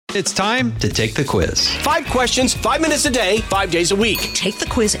It's time to take the quiz. 5 questions, 5 minutes a day, 5 days a week. Take the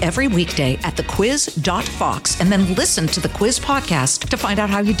quiz every weekday at thequiz.fox and then listen to the quiz podcast to find out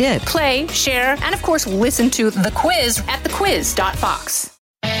how you did. Play, share, and of course, listen to The Quiz at thequiz.fox.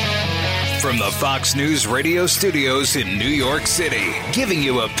 From the Fox News radio studios in New York City, giving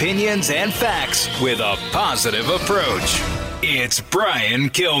you opinions and facts with a positive approach. It's Brian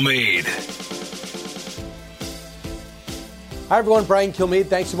Kilmeade. Hi, everyone. Brian Kilmeade.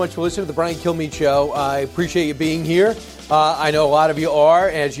 Thanks so much for listening to the Brian Kilmeade Show. I appreciate you being here. I know a lot of you are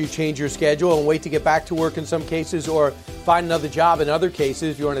as you change your schedule and wait to get back to work in some cases or find another job in other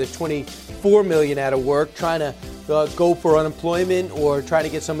cases. You're one of the 24 million out of work trying to go for unemployment or try to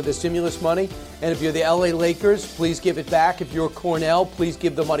get some of the stimulus money. And if you're the LA Lakers, please give it back. If you're Cornell, please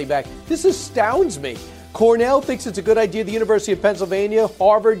give the money back. This astounds me. Cornell thinks it's a good idea. The University of Pennsylvania,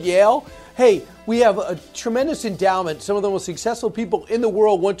 Harvard, Yale. Hey, we have a tremendous endowment. Some of the most successful people in the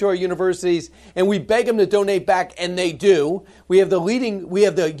world went to our universities, and we beg them to donate back, and they do. We have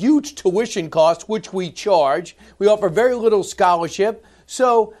the huge tuition cost, which we charge. We offer very little scholarship.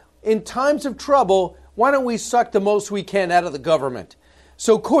 So in times of trouble, why don't we suck the most we can out of the government?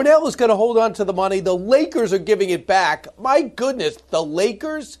 So Cornell is going to hold on to the money. The Lakers are giving it back. My goodness, the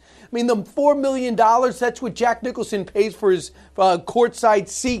Lakers? I mean, the $4 million, that's what Jack Nicholson pays for his courtside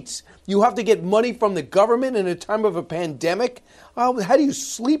seats. You have to get money from the government in a time of a pandemic? How do you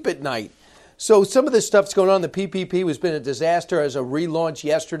sleep at night? So some of this stuff's going on. The PPP has been a disaster as a relaunch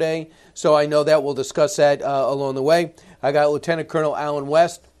yesterday. So I know that we'll discuss that along the way. I got Lieutenant Colonel Alan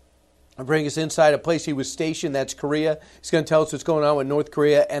West. I'll bring us inside a place he was stationed. That's Korea. He's going to tell us what's going on with North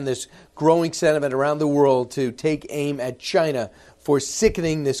Korea and this growing sentiment around the world to take aim at China for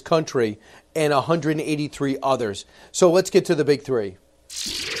sickening this country and 183 others. So let's get to the big three.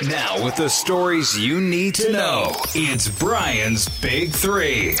 Now with the stories you need to know, it's Brian's Big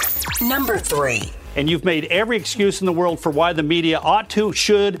Three. Number 3. And you've made every excuse in the world for why the media ought to,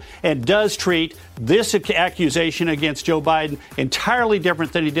 should, and does treat this accusation against Joe Biden entirely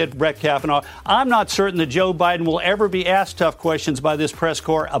different than he did Brett Kavanaugh. I'm not certain that Joe Biden will ever be asked tough questions by this press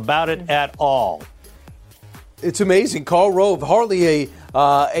corps about it at all. It's amazing. Karl Rove, hardly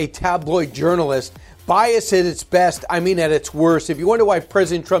a tabloid journalist. Bias at its best, I mean at its worst. If you wonder why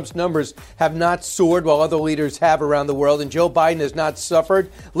President Trump's numbers have not soared while other leaders have around the world and Joe Biden has not suffered,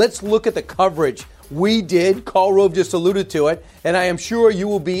 let's look at the coverage. We did. Karl Rove just alluded to it, and I am sure you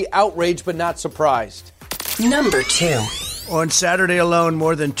will be outraged but not surprised. Number 2. On Saturday alone,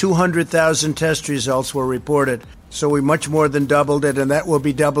 more than 200,000 test results were reported. So we much more than doubled it, and that will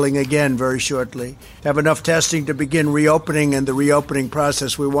be doubling again very shortly. Have enough testing to begin reopening and the reopening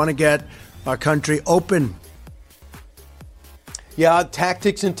process. We want to get our country open. Yeah,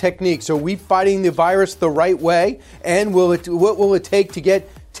 tactics and techniques. Are we fighting the virus the right way? And what will it take to get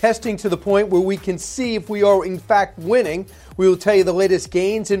testing to the point where we can see if we are in fact winning? We will tell you the latest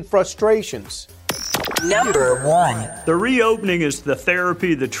gains and frustrations. Number 1. The reopening is the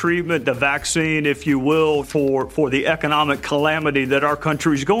therapy, the treatment, the vaccine, if you will, for the economic calamity that our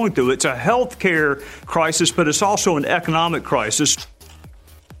country is going through. It's a health care crisis, but it's also an economic crisis.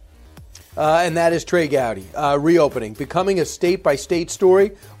 And that is Trey Gowdy. Reopening, becoming a state-by-state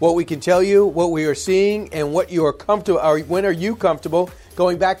story, what we can tell you, what we are seeing, and what you are comfortable, or when are you comfortable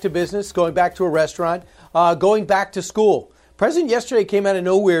going back to business, going back to a restaurant, going back to school. President yesterday came out of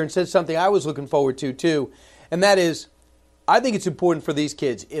nowhere and said something I was looking forward to, too, and that is, I think it's important for these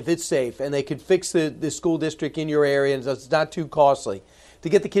kids, if it's safe, and they could fix the school district in your area, and it's not too costly, to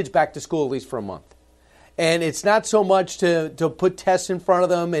get the kids back to school at least for a month. And it's not so much to put tests in front of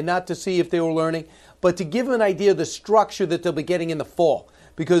them and not to see if they were learning, but to give them an idea of the structure that they'll be getting in the fall.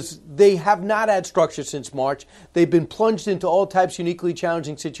 Because they have not had structure since March. They've been plunged into all types of uniquely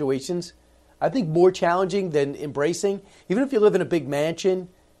challenging situations. I think more challenging than embracing. Even if you live in a big mansion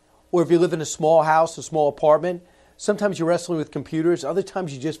or if you live in a small house, a small apartment, sometimes you're wrestling with computers. Other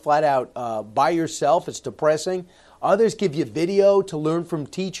times you just flat out by yourself. It's depressing. Others give you video to learn from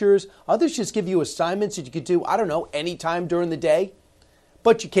teachers. Others just give you assignments that you could do, I don't know, anytime during the day.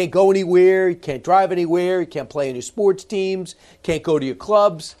 But you can't go anywhere, you can't drive anywhere, you can't play in your sports teams, can't go to your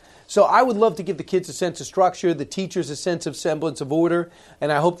clubs. So I would love to give the kids a sense of structure, the teachers a sense of semblance of order,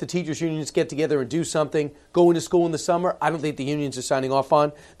 and I hope the teachers' unions get together and do something. Going to school in the summer, I don't think the unions are signing off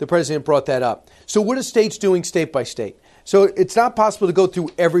on. The president brought that up. So what are states doing state by state? So it's not possible to go through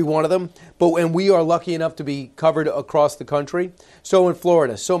every one of them, but when we are lucky enough to be covered across the country. So in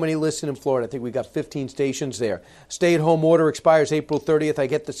Florida, so many listen in Florida. I think we've got 15 stations there. Stay-at-home order expires April 30th. I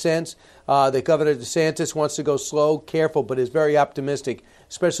get the sense that Governor DeSantis wants to go slow, careful, but is very optimistic,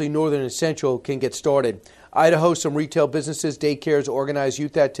 especially northern and central, can get started Idaho, some retail businesses, daycares, organized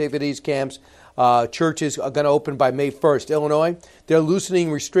youth activities, camps, churches are going to open by May 1st. Illinois, they're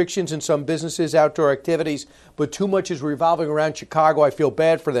loosening restrictions in some businesses, outdoor activities, but too much is revolving around Chicago. I feel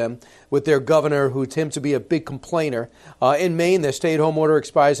bad for them with their governor, who tends to be a big complainer. In Maine, their stay-at-home order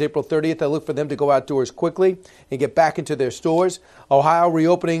expires April 30th. I look for them to go outdoors quickly and get back into their stores. Ohio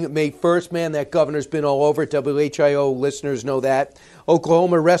reopening May 1st. Man, that governor's been all over it. WHIO listeners know that.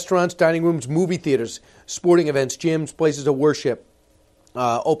 Oklahoma, restaurants, dining rooms, movie theaters, sporting events, gyms, places of worship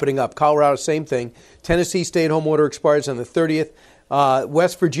opening up. Colorado, same thing. Tennessee, stay-at-home order expires on the 30th.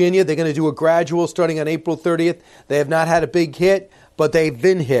 West Virginia, they're going to do a gradual starting on April 30th. They have not had a big hit, but they've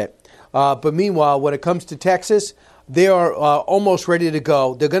been hit. But meanwhile, when it comes to Texas, they are almost ready to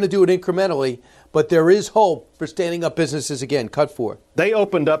go. They're going to do it incrementally, but there is hope for standing up businesses again. Cut 4. They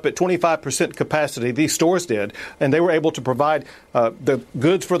opened up at 25% capacity, these stores did, and they were able to provide the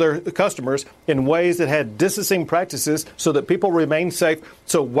goods for their customers in ways that had distancing practices so that people remained safe.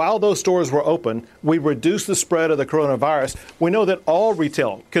 So while those stores were open, we reduced the spread of the coronavirus. We know that all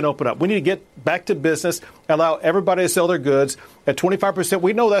retail can open up. We need to get back to business, allow everybody to sell their goods at 25%.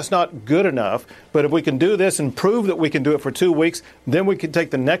 We know that's not good enough, but if we can do this and prove that we can do it for 2 weeks, then we can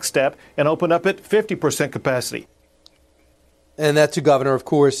take the next step and open up at 50% capacity. And that's a governor, of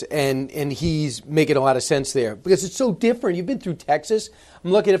course, and he's making a lot of sense there because it's so different. You've been through Texas.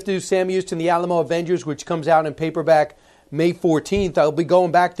 I'm lucky enough to do Sam Houston, The Alamo Avengers, which comes out in paperback May 14th. I'll be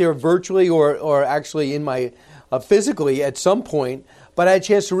going back there virtually or actually in my physically at some point. But I had a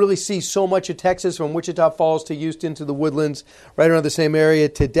chance to really see so much of Texas, from Wichita Falls to Houston to the Woodlands, right around the same area,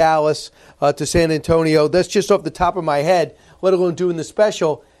 to Dallas, to San Antonio. That's just off the top of my head, let alone doing the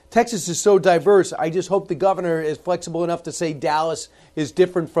special. Texas is so diverse. I just hope the governor is flexible enough to say Dallas is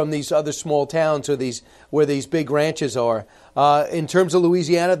different from these other small towns or where these big ranches are. In terms of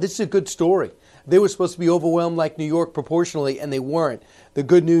Louisiana, this is a good story. They were supposed to be overwhelmed like New York proportionally, and they weren't. The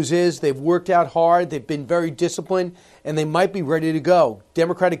good news is they've worked out hard, they've been very disciplined, and they might be ready to go.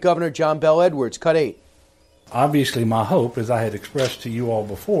 Democratic Governor John Bel Edwards, Cut 8. Obviously, my hope, as I had expressed to you all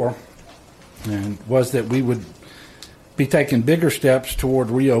before, was that we would be taking bigger steps toward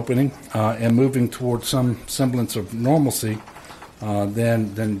reopening and moving toward some semblance of normalcy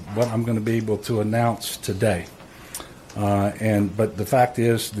than what I'm going to be able to announce today. But the fact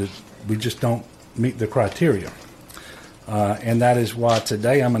is that we just don't meet the criteria. And that is why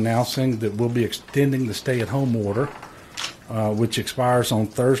today I'm announcing that we'll be extending the stay-at-home order, which expires on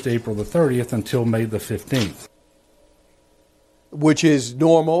Thursday, April the 30th, until May the 15th. Which is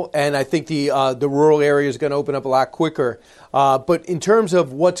normal, and I think the rural area is going to open up a lot quicker. But in terms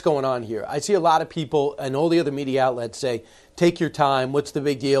of what's going on here, I see a lot of people and all the other media outlets say, take your time, what's the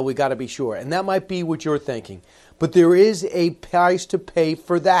big deal, we got to be sure. And that might be what you're thinking. But there is a price to pay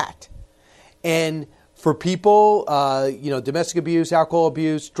for that. And for people, domestic abuse, alcohol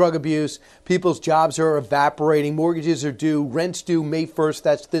abuse, drug abuse, people's jobs are evaporating, mortgages are due, rent's due May 1st,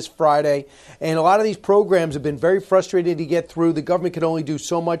 that's this Friday. And a lot of these programs have been very frustrating to get through. The government can only do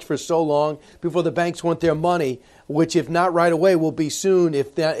so much for so long before the banks want their money, which if not right away will be soon.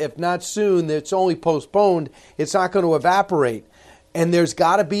 If not soon, it's only postponed. It's not going to evaporate. And there's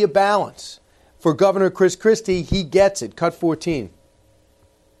got to be a balance. For Governor Chris Christie, he gets it. Cut 14.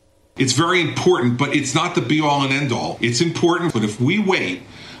 It's very important, but it's not the be-all and end-all. It's important, but if we wait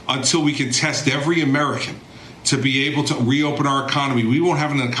until we can test every American to be able to reopen our economy, we won't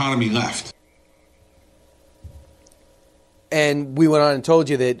have an economy left. And we went on and told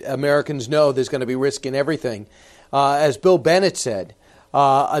you that Americans know there's going to be risk in everything. As Bill Bennett said,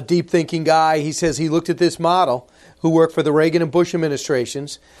 a deep-thinking guy, he says he looked at this model, who worked for the Reagan and Bush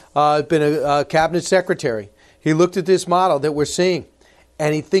administrations, been a cabinet secretary. He looked at this model that we're seeing,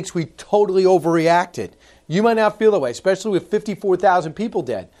 and he thinks we totally overreacted. You might not feel that way, especially with 54,000 people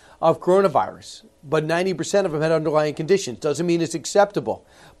dead of coronavirus. But 90% of them had underlying conditions. Doesn't mean it's acceptable.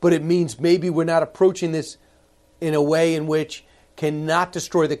 But it means maybe we're not approaching this in a way in which cannot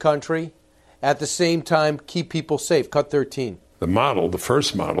destroy the country, at the same time keep people safe. Cut 13. The model, the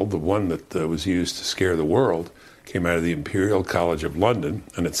first model, the one that was used to scare the world, came out of the Imperial College of London,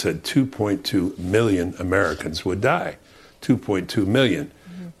 and it said 2.2 million Americans would die. 2.2 million.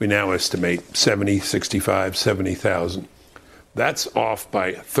 Mm-hmm. We now estimate 70,000. That's off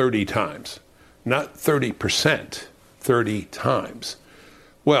by 30 times. Not 30%, 30 times.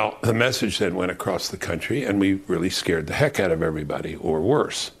 Well, the message then went across the country, and we really scared the heck out of everybody, or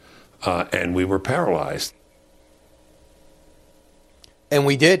worse. And we were paralyzed. And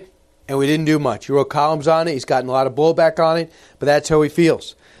we did. And we didn't do much. He wrote columns on it. He's gotten a lot of blowback on it, but that's how he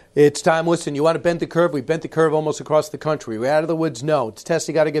feels. It's time. Listen, you want to bend the curve? We bent the curve almost across the country. We're out of the woods? No. It's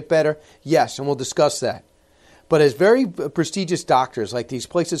testing got to get better? Yes, and we'll discuss that. but as very prestigious doctors, like these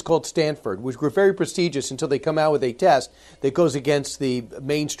places called Stanford, which were very prestigious until they come out with a test that goes against the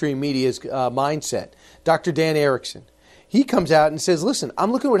mainstream media's mindset. Dr. Dan Erickson, he comes out and says, listen,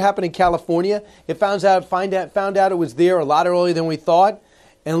 I'm looking at what happened in California. It found out it was there a lot earlier than we thought,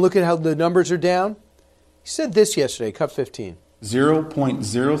 and look at how the numbers are down. He said this yesterday, Cut 15.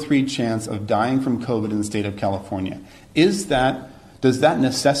 0.03 chance of dying from COVID in the state of California. Does that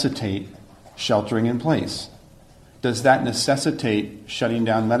necessitate sheltering in place? Does that necessitate shutting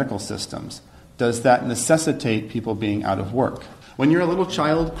down medical systems? Does that necessitate people being out of work? When you're a little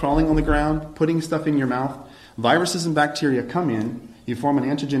child crawling on the ground, putting stuff in your mouth, viruses and bacteria come in, you form an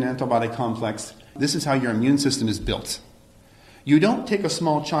antigen-antibody complex. This is how your immune system is built. You don't take a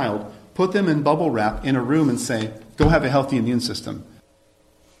small child, put them in bubble wrap in a room and say, go have a healthy immune system.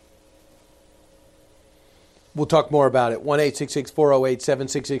 We'll talk more about it.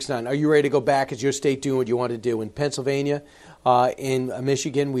 1-866-408-7669. Are you ready to go back? Is your state doing what you want to do? In Pennsylvania, in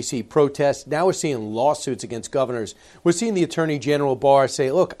Michigan, we see protests. Now we're seeing lawsuits against governors. We're seeing the Attorney General Barr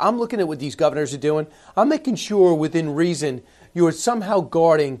say, look, I'm looking at what these governors are doing. I'm making sure within reason you are somehow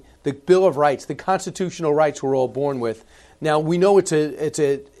guarding the Bill of Rights, the constitutional rights we're all born with. Now, we know it's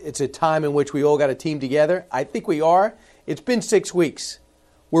a time in which we all got to team together. I think we are. It's been 6 weeks.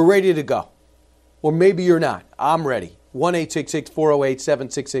 We're ready to go. Or maybe you're not. I'm ready.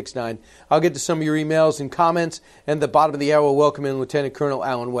 1-866-408-7669. I'll get to some of your emails and comments. And at the bottom of the hour, we'll welcome in Lieutenant Colonel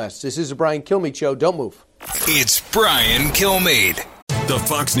Alan West. This is the Brian Kilmeade Show. Don't move. It's Brian Kilmeade. The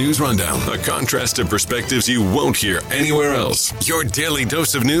Fox News Rundown, a contrast of perspectives you won't hear anywhere else. Your daily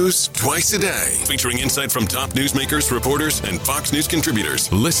dose of news twice a day, featuring insight from top newsmakers, reporters, and Fox News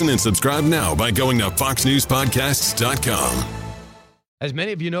contributors. Listen and subscribe now by going to foxnewspodcasts.com. As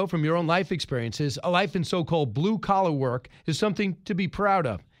many of you know from your own life experiences, a life in so-called blue-collar work is something to be proud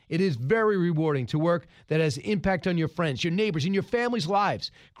of. It is very rewarding to work that has impact on your friends, your neighbors, and your family's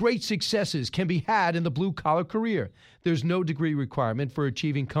lives. Great successes can be had in the blue-collar career. There's no degree requirement for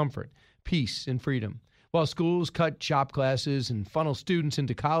achieving comfort, peace, and freedom. While schools cut shop classes and funnel students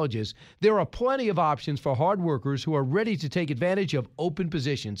into colleges, there are plenty of options for hard workers who are ready to take advantage of open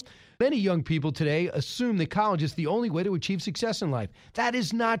positions. Many young people today assume that college is the only way to achieve success in life. That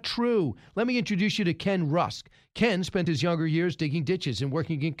is not true. Let me introduce you to Ken Rusk. Ken spent his younger years digging ditches and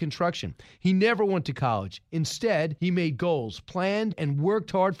working in construction. He never went to college. Instead, he made goals, planned, and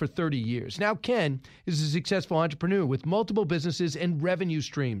worked hard for 30 years. Now, Ken is a successful entrepreneur with multiple businesses and revenue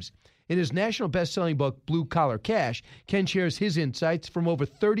streams. In his national best-selling book, Blue Collar Cash, Ken shares his insights from over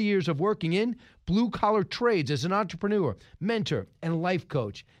 30 years of working in blue-collar trades as an entrepreneur, mentor, and life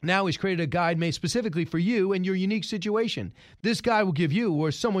coach. Now he's created a guide made specifically for you and your unique situation. This guide will give you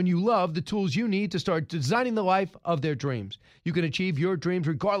or someone you love the tools you need to start designing the life of their dreams. You can achieve your dreams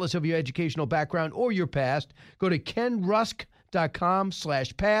regardless of your educational background or your past. Go to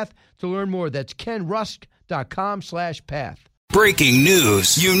kenrusk.com/path to learn more. That's kenrusk.com/path. Breaking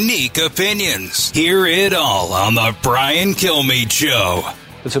news, unique opinions. Hear it all on the Brian Kilmeade Show.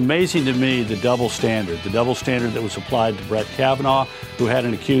 It's amazing to me the double standard that was applied to Brett Kavanaugh, who had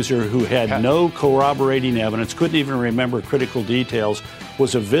an accuser who had no corroborating evidence, couldn't even remember critical details,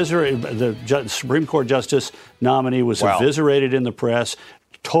 was the Supreme Court Justice nominee was eviscerated in the press.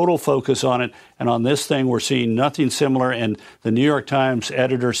 Total focus on it. And on this thing, we're seeing nothing similar. And the New York Times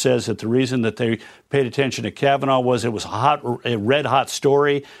editor says that the reason that they paid attention to Kavanaugh was it was a red-hot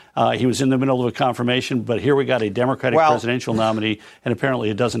story. He was in the middle of a confirmation. But here we got a Democratic presidential nominee, and apparently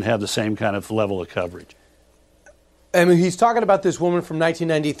it doesn't have the same kind of level of coverage. I mean, he's talking about this woman from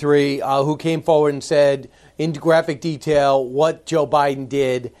 1993 who came forward and said in graphic detail what Joe Biden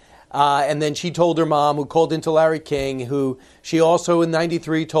did. And then she told her mom, who called into Larry King, who she also in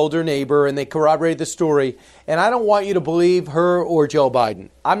 93 told her neighbor, and they corroborated the story. And I don't want you to believe her or Joe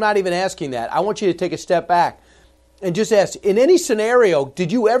Biden. I'm not even asking that. I want you to take a step back and just ask, in any scenario,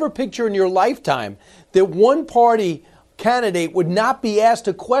 did you ever picture in your lifetime that one party candidate would not be asked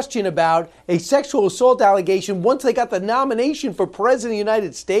a question about a sexual assault allegation once they got the nomination for president of the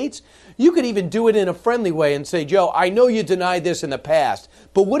United States? You could even do it in a friendly way and say, Joe, I know you denied this in the past,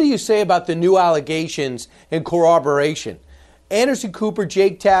 but what do you say about the new allegations and corroboration? Anderson Cooper,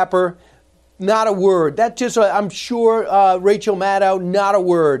 Jake Tapper, not a word. That just, I'm sure, Rachel Maddow, not a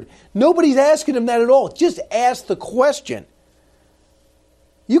word. Nobody's asking him that at all. Just ask the question.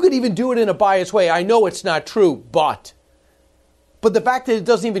 You could even do it in a biased way. I know it's not true, but the fact that it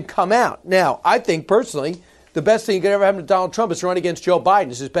doesn't even come out. Now, I think personally, the best thing that could ever happen to Donald Trump is to run against Joe Biden.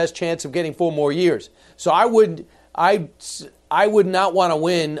 It's his best chance of getting 4 more years. So I would not want to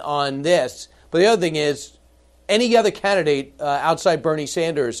win on this. But the other thing is, any other candidate outside Bernie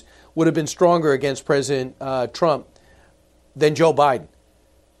Sanders would have been stronger against President Trump than Joe Biden.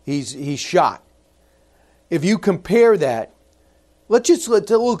 He's shot. If you compare that, let's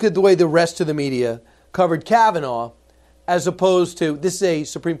look at the way the rest of the media covered Kavanaugh as opposed to, this is a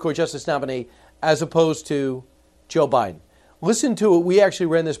Supreme Court Justice nominee, as opposed to Joe Biden. Listen to it. We actually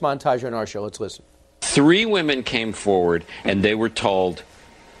ran this montage on our show. Let's listen. 3 women came forward and they were told,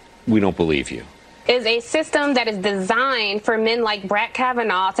 we don't believe you. Is a system that is designed for men like Brett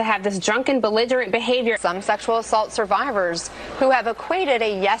Kavanaugh to have this drunken, belligerent behavior. Some sexual assault survivors who have equated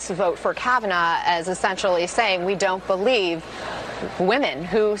a yes vote for Kavanaugh as essentially saying we don't believe women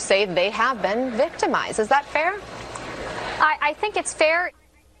who say they have been victimized. Is that fair? I think it's fair.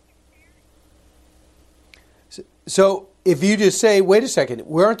 So if you just say, wait a second,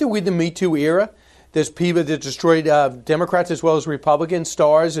 weren't we in the Me Too era? There's people that destroyed Democrats as well as Republicans,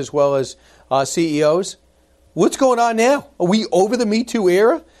 stars as well as CEOs. What's going on now? Are we over the Me Too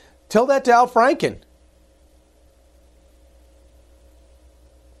era? Tell that to Al Franken.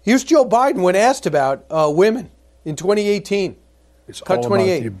 Here's Joe Biden when asked about women in 2018. It's all about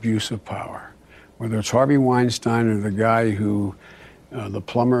the abuse of power. Whether it's Harvey Weinstein or the guy who, the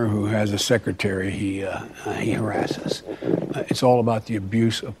plumber who has a secretary he harasses. It's all about the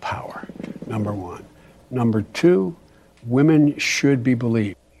abuse of power, number one. Number two, women should be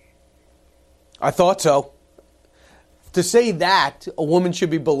believed. I thought so. To say that a woman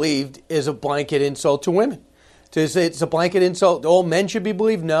should be believed is a blanket insult to women. To say it's a blanket insult, all men should be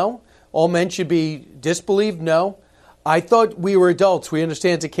believed? No. All men should be disbelieved? No. I thought we were adults. We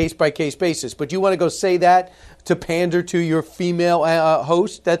understand it's a case-by-case basis. But you want to go say that to pander to your female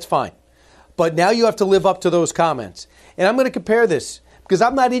host? That's fine. But now you have to live up to those comments. And I'm going to compare this because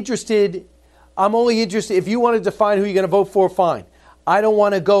I'm not interested. I'm only interested if you want to define who you're going to vote for, fine. I don't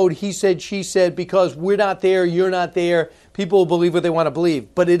want to go he said, she said, because we're not there, you're not there. People will believe what they want to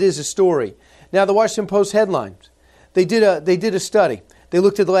believe. But it is a story. Now, the Washington Post headlines. They did a study. They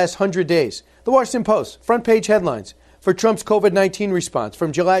looked at the last 100 days. The Washington Post, front page headlines for Trump's COVID-19 response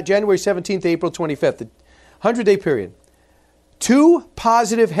from January 17th to April 25th, the 100-day period. 2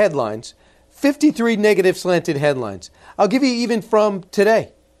 positive headlines, 53 negative slanted headlines. I'll give you even from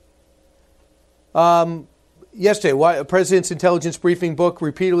today. Yesterday, President's intelligence briefing book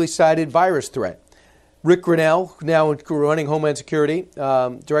repeatedly cited virus threat. Rick Grinnell, now running Homeland Security,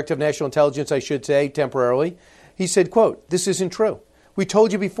 Director of National Intelligence, I should say, temporarily, he said, quote, "This isn't true. We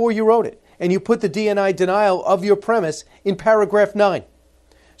told you before you wrote it, and you put the DNI denial of your premise in paragraph 9.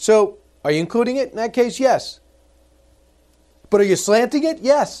 So, are you including it? In that case, yes. But are you slanting it?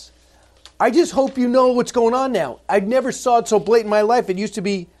 Yes. I just hope you know what's going on now. I never saw it so blatant in my life. It used to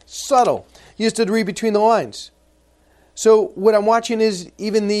be subtle. You used to read between the lines. So what I'm watching is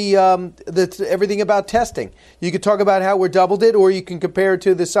even the everything about testing. You could talk about how we're doubled it, or you can compare it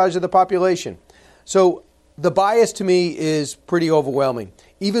to the size of the population. So the bias to me is pretty overwhelming.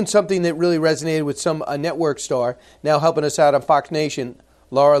 Even something that really resonated with a network star now helping us out on Fox Nation,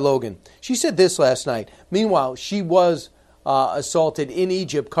 Lara Logan. She said this last night. Meanwhile, she was assaulted in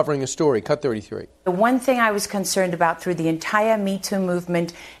Egypt covering a story. Cut 33. The one thing I was concerned about through the entire Me Too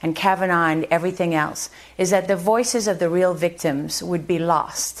movement and Kavanaugh and everything else is that the voices of the real victims would be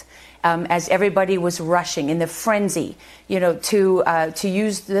lost. As everybody was rushing in the frenzy, to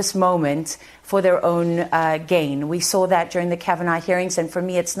use this moment for their own gain. We saw that during the Kavanaugh hearings, and for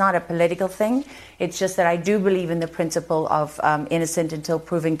me, it's not a political thing. It's just that I do believe in the principle of innocent until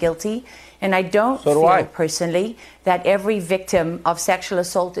proven guilty, and I don't feel personally that every victim of sexual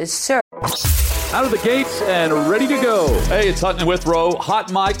assault is served. Out of the gates and ready to go. Hey, it's Hutton and Withrow. Hot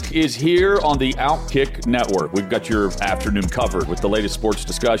Mike is here on the Outkick Network. We've got your afternoon covered with the latest sports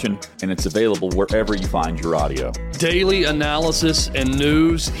discussion, and it's available wherever you find your audio. Daily analysis and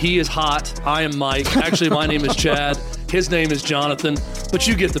news. He is hot. I am Mike. Actually, my name is Chad. His name is Jonathan, but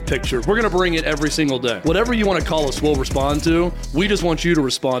you get the picture. We're going to bring it every single day. Whatever you want to call us, we'll respond to. We just want you to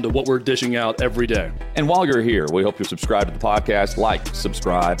respond to what we're dishing out every day. And while you're here, we hope you subscribe to the podcast, like,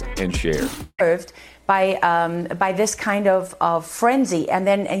 subscribe, and share. By this kind of frenzy,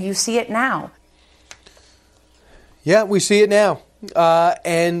 and you see it now. Yeah, we see it now.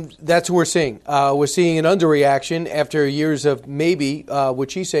 And that's what we're seeing. We're seeing an underreaction after years of maybe what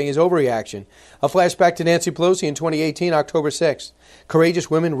she's saying is overreaction. A flashback to Nancy Pelosi in 2018, October 6th.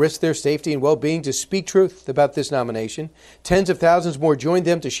 Courageous women risked their safety and well-being to speak truth about this nomination. Tens of thousands more joined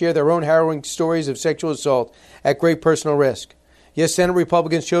them to share their own harrowing stories of sexual assault at great personal risk. Yes, Senate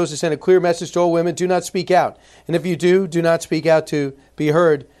Republicans chose to send a clear message to all women: do not speak out. And if you do not speak out to be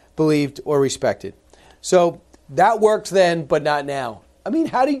heard, believed, or respected. So that works then, but not now. I mean,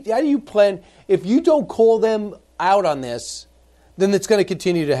 how do you plan? If you don't call them out on this, then it's going to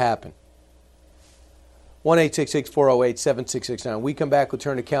continue to happen. 1-866-408-7669. We come back with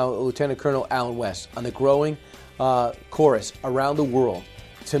Lieutenant Colonel Allen West on the growing chorus around the world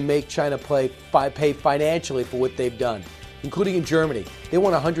to make China pay financially for what they've done, including in Germany. They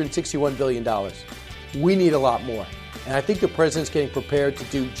want $161 billion. We need a lot more. And I think the president's getting prepared to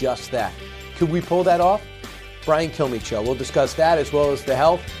do just that. Could we pull that off? Brian Kilmeade Show. We'll discuss that as well as the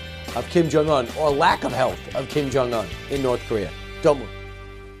health of Kim Jong-un, or lack of health of Kim Jong-un in North Korea. Don't move.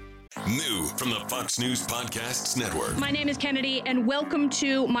 New from the Fox News Podcasts Network. My name is Kennedy, and welcome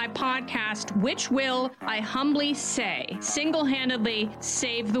to my podcast, which will, I humbly say, single-handedly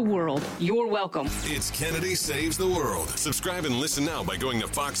save the world. You're welcome. It's Kennedy Saves the World. Subscribe and listen now by going to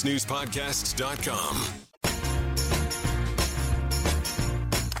foxnewspodcasts.com.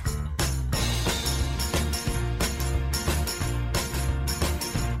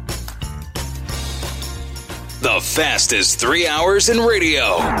 The fastest 3 hours in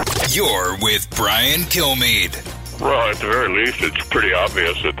radio. You're with Brian Kilmeade. Well, at the very least, it's pretty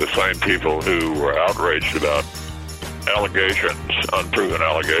obvious that the same people who were outraged about unproven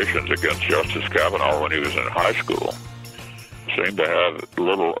allegations against Justice Kavanaugh when he was in high school, seem to have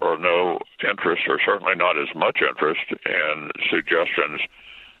little or no interest, or certainly not as much interest, in suggestions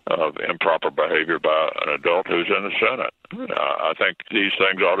of improper behavior by an adult who's in the Senate. I think these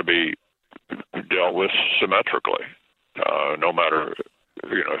things ought to be dealt with symmetrically, no matter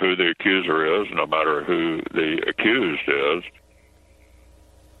who the accuser is, no matter who the accused is.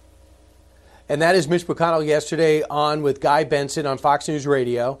 And that is Mitch McConnell yesterday on with Guy Benson on Fox News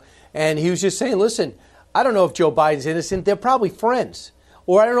Radio, and he was just saying, listen, I don't know if Joe Biden's innocent. They're probably friends,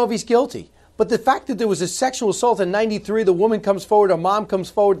 or I don't know if he's guilty. But the fact that there was a sexual assault in '93, the woman comes forward, her mom comes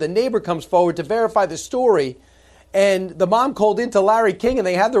forward, the neighbor comes forward to verify the story, and the mom called into Larry King and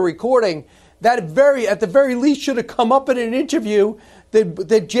they had the recording. That at the very least should have come up in an interview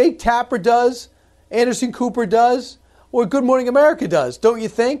that Jake Tapper does, Anderson Cooper does, or Good Morning America does, don't you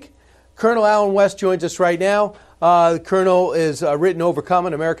think? Colonel Allen West joins us right now. The Colonel is written Overcome,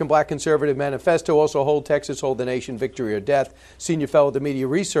 an American Black Conservative Manifesto, also Hold Texas, Hold the Nation, Victory or Death, Senior Fellow at the Media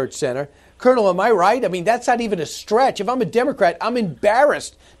Research Center. Colonel, am I right? I mean, that's not even a stretch. If I'm a Democrat, I'm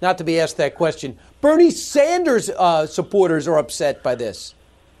embarrassed not to be asked that question. Bernie Sanders supporters are upset by this.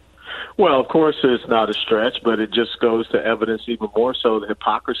 Well, of course, it's not a stretch, but it just goes to evidence even more so the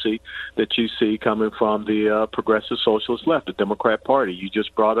hypocrisy that you see coming from the progressive socialist left, the Democrat Party. You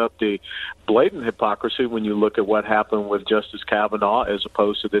just brought up the blatant hypocrisy when you look at what happened with Justice Kavanaugh as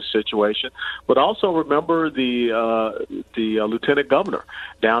opposed to this situation. But also remember the lieutenant governor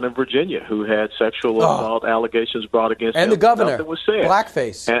down in Virginia who had sexual assault allegations brought against him. And the governor, nothing was said.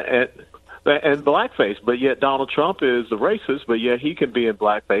 Blackface. And blackface, but yet Donald Trump is the racist, but yet he can be in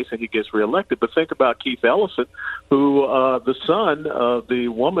blackface and he gets reelected. But think about Keith Ellison, who the son of the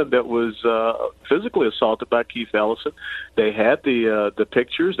woman that was physically assaulted by Keith Ellison. They had the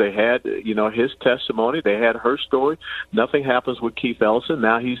pictures, they had his testimony, they had her story. Nothing happens with Keith Ellison.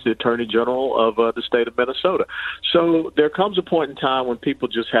 Now he's the Attorney General of the state of Minnesota. So there comes a point in time when people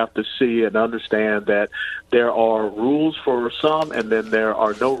just have to see and understand that there are rules for some and then there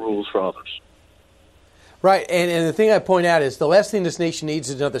are no rules for others. Right, and the thing I point out is the last thing this nation needs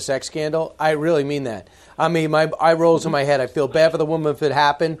is another sex scandal. I really mean that. I mean, my eye rolls in my head. I feel bad for the woman if it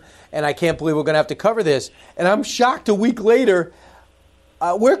happened, and I can't believe we're going to have to cover this. And I'm shocked a week later,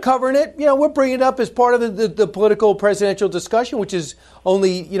 we're covering it. We're bringing it up as part of the political presidential discussion, which is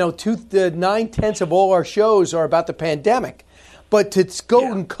only, 9/10 of all our shows are about the pandemic. But to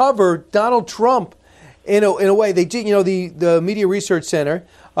go and cover Donald Trump in a way, they did, the Media Research Center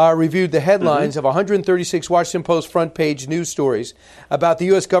reviewed the headlines of 136 Washington Post front page news stories about the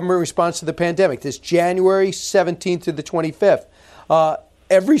U.S. government response to the pandemic, this January 17th to the 25th.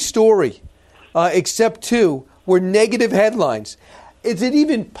 Every story, except two, were negative headlines. Is it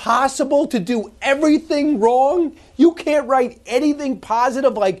even possible to do everything wrong? You can't write anything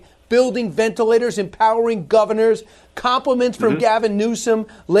positive like building ventilators, empowering governors, compliments from Gavin Newsom,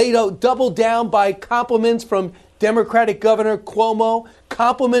 doubled down by compliments from Democratic Governor Cuomo,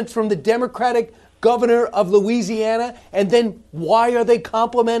 compliments from the Democratic Governor of Louisiana, and then why are they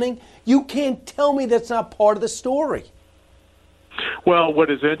complimenting? You can't tell me that's not part of the story. Well, what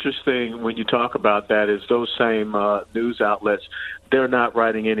is interesting when you talk about that is those same news outlets, they're not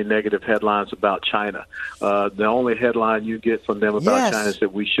writing any negative headlines about China. The only headline you get from them about China is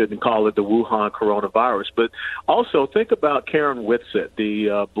that we shouldn't call it the Wuhan coronavirus. But also think about Karen Whitsett,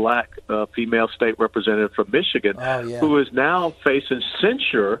 the black female state representative from Michigan, who is now facing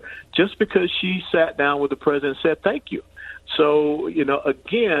censure just because she sat down with the president and said thank you. So,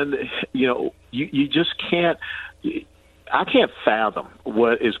 again, you just can't. I can't fathom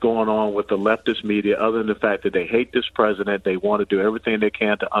what is going on with the leftist media other than the fact that they hate this president. They want to do everything they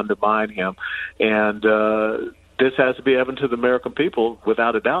can to undermine him. And this has to be evident to the American people,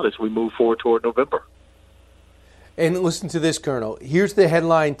 without a doubt, as we move forward toward November. And listen to this, Colonel. Here's the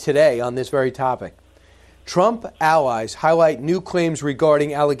headline today on this very topic. Trump allies highlight new claims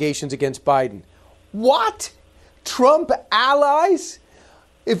regarding allegations against Biden. What? Trump allies?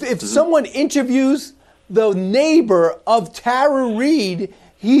 If someone interviews the neighbor of Tara Reade,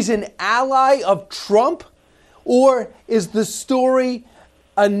 he's an ally of Trump? Or is the story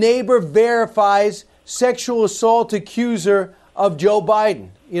a neighbor verifies sexual assault accuser of Joe Biden?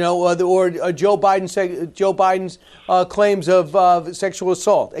 Or Joe Biden's claims of sexual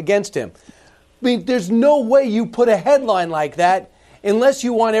assault against him. I mean, there's no way you put a headline like that unless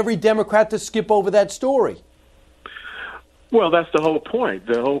you want every Democrat to skip over that story. Well, that's the whole point.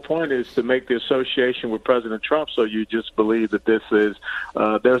 The whole point is to make the association with President Trump so you just believe that this is,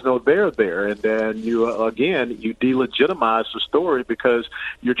 there's no there. And then you delegitimize the story because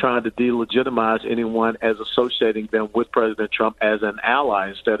you're trying to delegitimize anyone as associating them with President Trump as an ally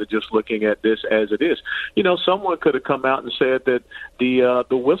instead of just looking at this as it is. Someone could have come out and said that the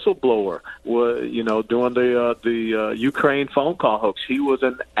whistleblower was, during the Ukraine phone call hoax, he was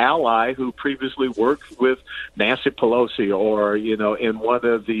an ally who previously worked with Nancy Pelosi or, in one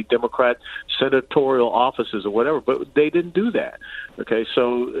of the Democrat senatorial offices or whatever, but they didn't do that. Okay,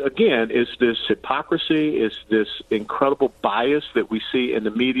 so again, it's this hypocrisy, it's this incredible bias that we see in the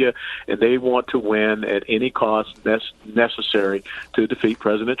media, and they want to win at any cost necessary to defeat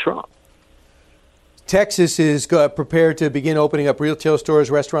President Trump. Texas is prepared to begin opening up retail stores,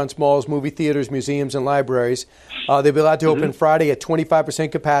 restaurants, malls, movie theaters, museums, and libraries. They'll be allowed to open Friday at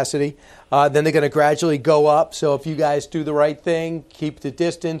 25% capacity. Then they're going to gradually go up. So if you guys do the right thing, keep the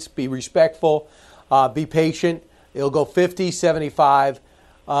distance, be respectful, be patient, it'll go 50, 75.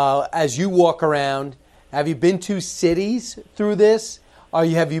 As you walk around, have you been to cities through this? Or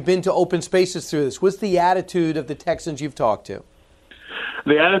have you been to open spaces through this? What's the attitude of the Texans you've talked to?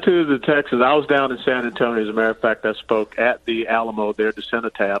 The attitude of the Texans, I was down in San Antonio. As a matter of fact, I spoke at the Alamo there to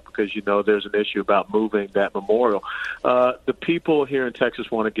Cenotaph because, there's an issue about moving that memorial. The people here in Texas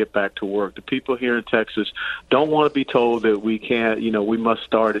want to get back to work. The people here in Texas don't want to be told that we can't, we must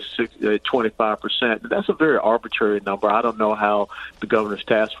start at 25%. That's a very arbitrary number. I don't know how the governor's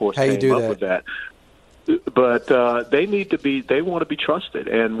task force came up with that. But they want to be trusted.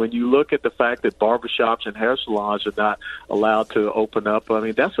 And when you look at the fact that barbershops and hair salons are not allowed to open up,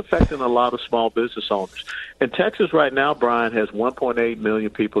 that's affecting a lot of small business owners. And Texas right now, Brian, has 1.8 million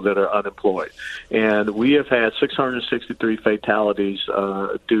people that are unemployed. And we have had 663 fatalities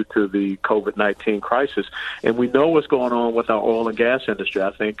due to the COVID-19 crisis. And we know what's going on with our oil and gas industry. I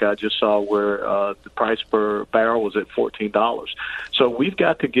think I just saw where the price per barrel was at $14. So we've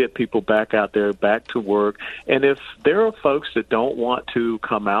got to get people back out there, back to work. And if there are folks that don't want to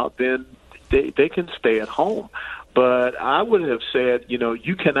come out, then they can stay at home. But I would have said,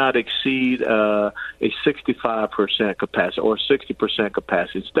 you cannot exceed a 65% capacity or 60%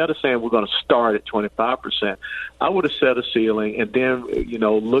 capacity. Instead of saying we're going to start at 25%, I would have set a ceiling, and then,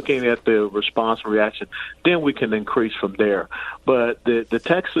 looking at the response and reaction, then we can increase from there. But the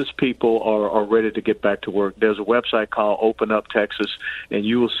Texas people are ready to get back to work. There's a website called Open Up Texas, and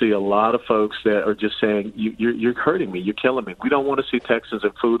you will see a lot of folks that are just saying, you're hurting me, you're killing me. We don't want to see Texans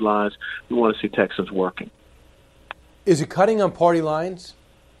in food lines. We want to see Texans working. Is it cutting on party lines?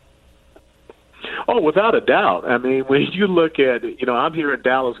 Oh, without a doubt. When you look at, I'm here in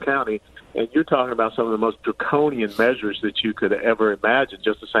Dallas County, and you're talking about some of the most draconian measures that you could ever imagine,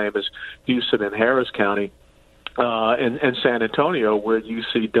 just the same as Houston and Harris County. And San Antonio, where you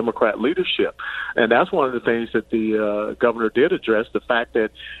see Democrat leadership. And that's one of the things that the governor did address, the fact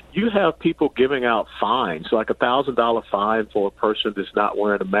that you have people giving out fines, like $1,000 fine for a person that's not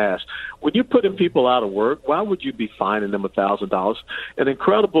wearing a mask. When you're putting people out of work, why would you be fining them $1,000? An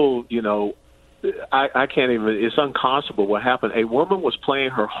incredible, I can't even, it's unconscionable what happened. A woman was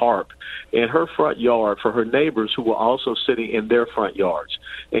playing her harp in her front yard for her neighbors who were also sitting in their front yards.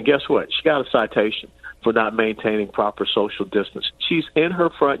 And guess what? She got a citation for not maintaining proper social distance. She's in her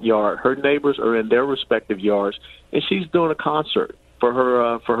front yard. Her neighbors are in their respective yards, and she's doing a concert for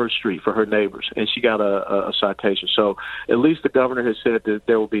her street, for her neighbors, and she got a citation. So at least the governor has said that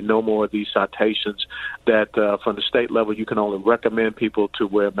there will be no more of these citations, that from the state level you can only recommend people to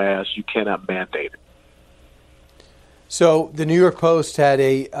wear masks. You cannot mandate it. So the New York Post had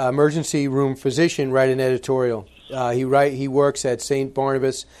a emergency room physician write an editorial. He works at St.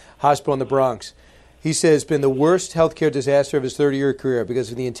 Barnabas Hospital in the Bronx. He says, been the worst healthcare disaster of his 30-year career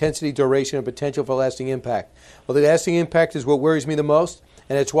because of the intensity, duration, and potential for lasting impact. Well, the lasting impact is what worries me the most,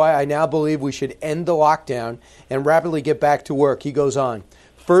 and it's why I now believe we should end the lockdown and rapidly get back to work. He goes on.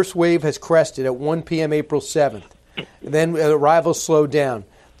 First wave has crested at 1 p.m. April 7th. Then arrivals slowed down.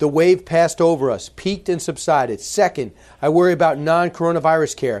 The wave passed over us, peaked and subsided. Second, I worry about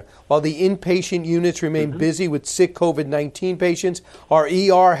non-coronavirus care. While the inpatient units remain busy with sick COVID-19 patients, our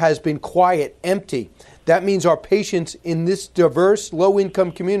ER has been quiet, empty. That means our patients in this diverse,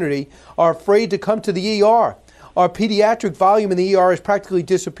 low-income community are afraid to come to the ER. Our pediatric volume in the ER has practically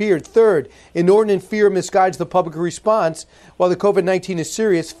disappeared. Third, inordinate fear misguides the public response. While the COVID-19 is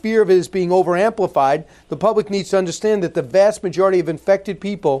serious, fear of it is being over-amplified. The public needs to understand that the vast majority of infected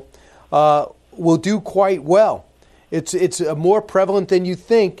people will do quite well. It's more prevalent than you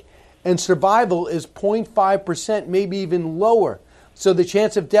think, and survival is 0.5%, maybe even lower. So the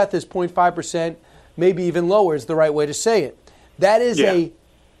chance of death is 0.5%, maybe even lower is the right way to say it. That is a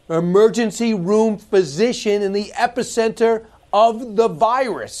emergency room physician in the epicenter of the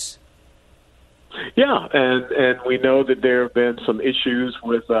virus. Yeah, and we know that there have been some issues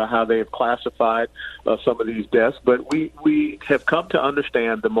with how they have classified some of these deaths, but we have come to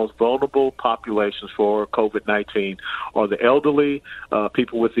understand the most vulnerable populations for COVID-19 are the elderly,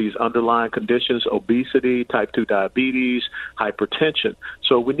 people with these underlying conditions, obesity, type 2 diabetes, hypertension.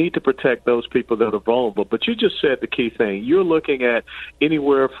 So we need to protect those people that are vulnerable. But you just said the key thing. You're looking at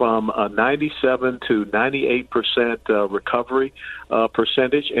anywhere from 97 to 98% recovery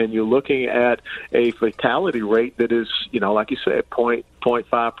percentage, and you're looking at a fatality rate that is, like you said,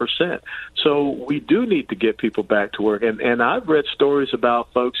 0.5%. So we do need to get people back to work. And I've read stories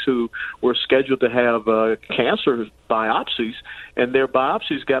about folks who were scheduled to have cancer biopsies, and their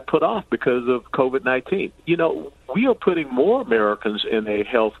biopsies got put off because of COVID-19. We are putting more Americans in a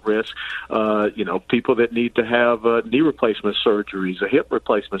health risk, people that need to have knee replacement surgeries, hip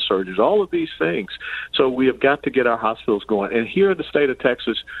replacement surgeries, all of these things. So we have got to get our hospitals going. And here in the state of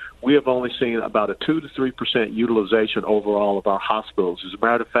Texas, we have only seen about a 2 to 3% utilization overall of our hospitals. As a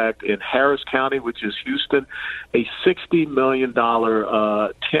matter of fact, in Harris County, which is Houston, a $60 million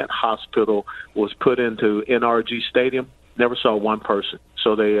tent hospital was put into NRG Stadium. Never saw one person.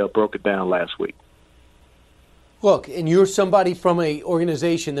 So they broke it down last week. Look, and you're somebody from an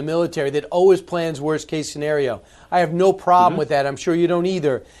organization, the military, that always plans worst-case scenario. I have no problem with that. I'm sure you don't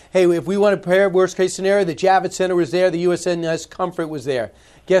either. Hey, if we want to prepare worst-case scenario, the Javits Center was there, the USNS Comfort was there.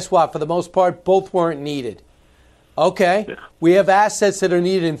 Guess what? For the most part, both weren't needed. Okay, we have assets that are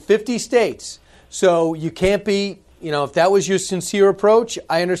needed in 50 states. So you can't be, if that was your sincere approach,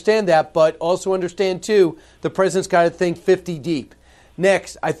 I understand that, but also understand, too, the president's got to think 50 deep.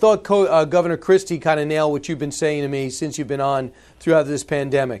 Next, I thought Governor Christie kind of nailed what you've been saying to me since you've been on throughout this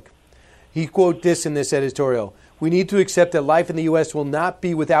pandemic. He quoted this in this editorial. We need to accept that life in the U.S. will not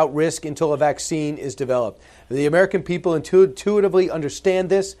be without risk until a vaccine is developed. The American people intuitively understand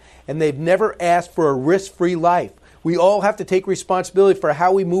this, and they've never asked for a risk-free life. We all have to take responsibility for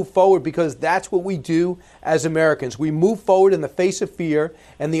how we move forward because that's what we do as Americans. We move forward in the face of fear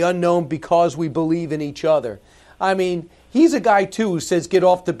and the unknown because we believe in each other. I mean, he's a guy, too, who says get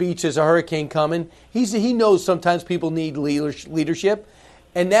off the beach, there's a hurricane coming. He knows sometimes people need leadership.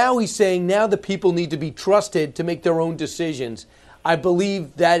 And now he's saying now the people need to be trusted to make their own decisions. I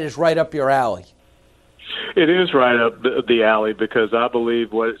believe that is right up your alley. It is right up the alley because I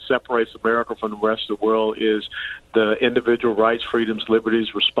believe what separates America from the rest of the world is the individual rights, freedoms,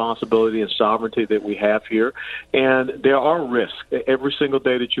 liberties, responsibility, and sovereignty that we have here. And there are risks. Every single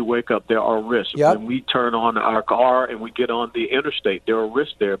day that you wake up, there are risks. Yep. When we turn on our car and we get on the interstate, there are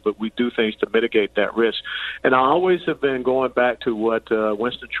risks there, but we do things to mitigate that risk. And I always have been going back to what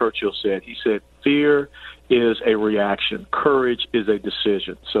Winston Churchill said. He said, fear is a reaction. Courage is a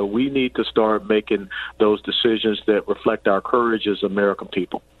decision. So we need to start making those decisions that reflect our courage as American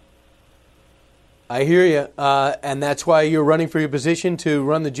people. I hear you, and that's why you're running for your position to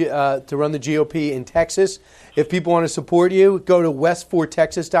run the GOP in Texas. If people want to support you, go to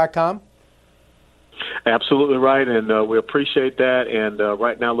west4texas.com. Absolutely right, and we appreciate that. And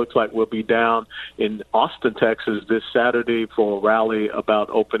right now, looks like we'll be down in Austin, Texas, this Saturday for a rally about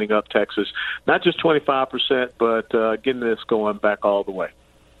opening up Texas. Not just 25%, but getting this going back all the way.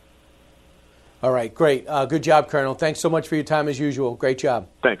 All right, great. Good job, Colonel. Thanks so much for your time as usual. Great job.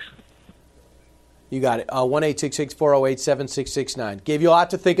 Thanks. You got it. 1-866-408-7669. Gave you a lot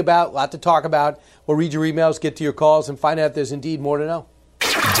to think about, a lot to talk about. We'll read your emails, get to your calls, and find out if there's indeed more to know.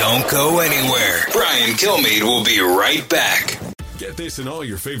 Don't go anywhere. Brian Kilmeade will be right back. Get this and all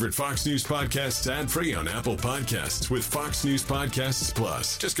your favorite Fox News podcasts ad-free on Apple Podcasts with Fox News Podcasts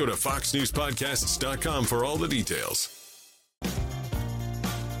Plus. Just go to foxnewspodcasts.com for all the details.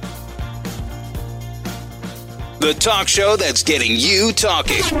 The talk show that's getting you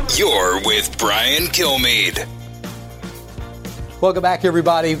talking. You're with Brian Kilmeade. Welcome back,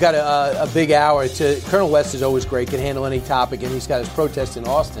 everybody. We've got a big hour. Colonel West is always great, can handle any topic, and he's got his protest in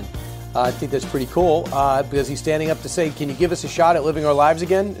Austin. I think that's pretty cool because he's standing up to say, can you give us a shot at living our lives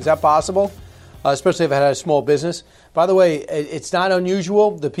again? Is that possible? Especially if I had a small business. By the way, it's not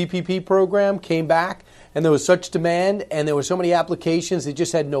unusual. The PPP program came back, and there was such demand, and there were so many applications, they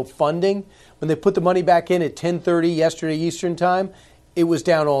just had no funding. When they put the money back in at 10:30 yesterday Eastern time, it was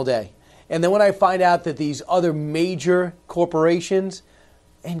down all day. And then when I find out that these other major corporations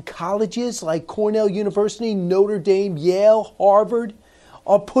and colleges like Cornell University, Notre Dame, Yale, Harvard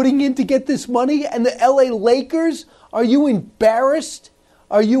are putting in to get this money, and the LA Lakers, are you embarrassed?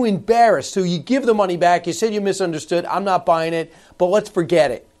 Are you embarrassed? So you give the money back. You said you misunderstood. I'm not buying it, but let's forget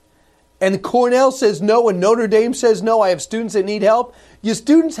it. And Cornell says no, and Notre Dame says no. I have students that need help. Your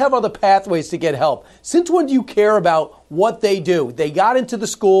students have other pathways to get help. Since when do you care about what they do? They got into the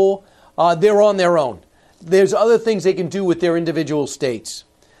school. They're on their own. There's other things they can do with their individual states.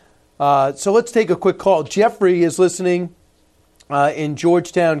 So let's take a quick call. Jeffrey is listening in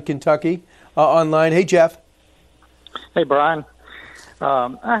Georgetown, Kentucky, online. Hey, Jeff. Hey, Brian.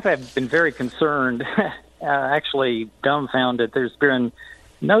 I have been very concerned, actually dumbfounded. There's been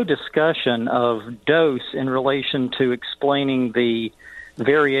no discussion of dose in relation to explaining the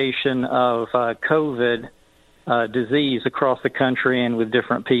variation of COVID disease across the country and with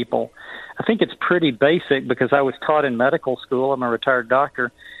different people. I think it's pretty basic because I was taught in medical school, I'm a retired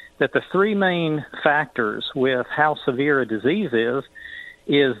doctor, that the three main factors with how severe a disease is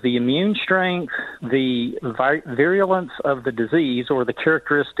the immune strength, the virulence of the disease, or the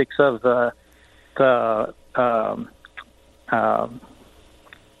characteristics of the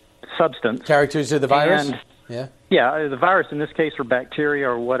substance. Characters of the virus? And, yeah, the virus in this case, or bacteria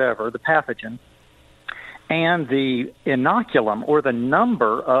or whatever, the pathogen. And the inoculum, or the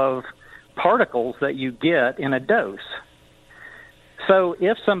number of particles that you get in a dose. So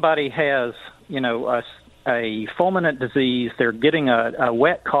if somebody has, a fulminant disease, they're getting a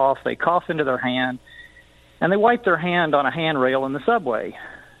wet cough, they cough into their hand, and they wipe their hand on a handrail in the subway.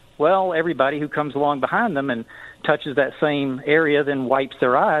 Well, everybody who comes along behind them and touches that same area, then wipes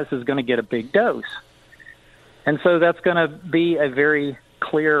their eyes, is going to get a big dose. And so that's going to be a very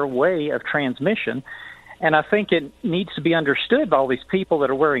clear way of transmission. And I think it needs to be understood by all these people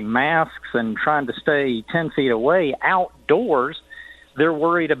that are wearing masks and trying to stay 10 feet away outdoors. They're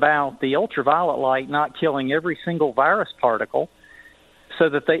worried about the ultraviolet light not killing every single virus particle, so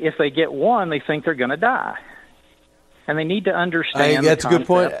that if they get one, they think they're going to die. And they need to understand that's the a good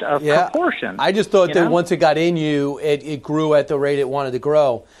point. Of proportion. I just thought that once it got in you, it grew at the rate it wanted to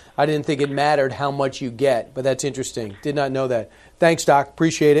grow. I didn't think it mattered how much you get, but that's interesting. Did not know that. Thanks, Doc.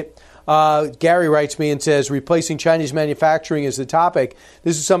 Appreciate it. Gary writes me and says, replacing Chinese manufacturing is the topic.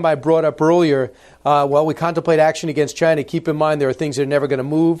 This is something I brought up earlier. Well, we contemplate action against China. Keep in mind there are things that are never going to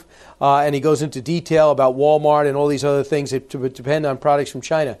move. And he goes into detail about Walmart and all these other things that depend on products from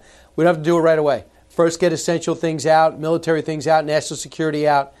China. We don't have to do it right away. First, get essential things out, military things out, national security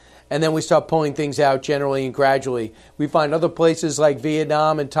out, and then we start pulling things out generally and gradually. We find other places like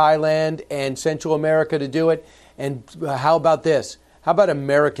Vietnam and Thailand and Central America to do it. And how about this? How about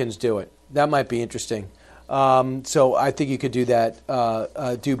Americans do it? That might be interesting. So I think you could do that,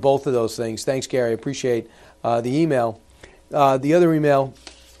 do both of those things. Thanks, Gary. I appreciate the email. The other email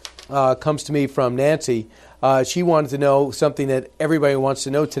comes to me from Nancy. She wanted to know something that everybody wants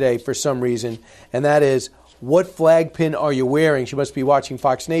to know today for some reason, and that is, what flag pin are you wearing? She must be watching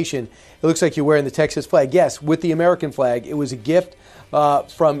Fox Nation. It looks like you're wearing the Texas flag. Yes, with the American flag. It was a gift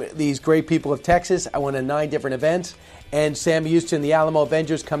from these great people of Texas. I went to 9 different events. And Sam Houston, the Alamo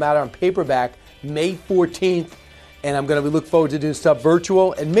Avengers, come out on paperback May 14th. And I'm going to look forward to doing stuff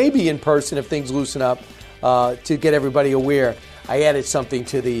virtual and maybe in person if things loosen up to get everybody aware. I added something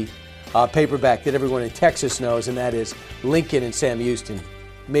to the paperback that everyone in Texas knows, and that is Lincoln and Sam Houston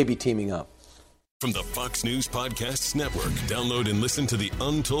maybe teaming up. From the Fox News Podcasts Network, download and listen to The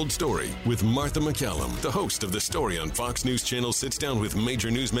Untold Story with Martha McCallum. The host of The Story on Fox News Channel sits down with major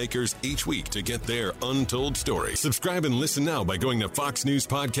newsmakers each week to get their untold story. Subscribe and listen now by going to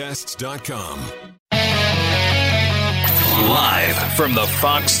foxnewspodcasts.com. Live from the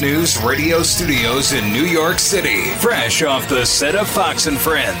Fox News radio studios in New York City, fresh off the set of Fox and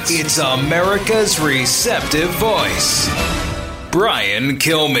Friends, it's America's receptive voice, Brian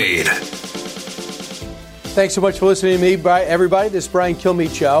Kilmeade. Thanks so much for listening to me, everybody. This is Brian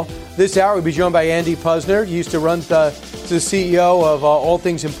Kilmeade Show. This hour, we'll be joined by Andy Puzner. He used to run the CEO of All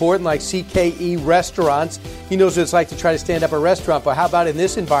Things Important, like CKE Restaurants. He knows what it's like to try to stand up a restaurant, but how about in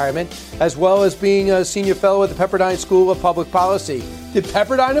this environment, as well as being a senior fellow at the Pepperdine School of Public Policy. Did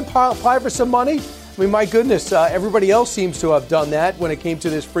Pepperdine apply for some money? I mean, my goodness, everybody else seems to have done that when it came to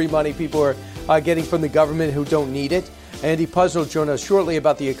this free money people are getting from the government who don't need it. Andy Puzner will join us shortly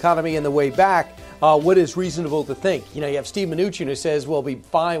about the economy and the way back. What is reasonable to think? You know, you have Steve Mnuchin who says we'll be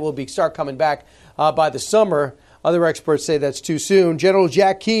fine, we'll start coming back by the summer. Other experts say that's too soon. General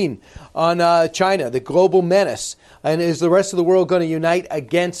Jack Keane on China, the global menace. And is the rest of the world going to unite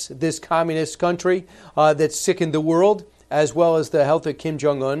against this communist country that's sickened the world, as well as the health of Kim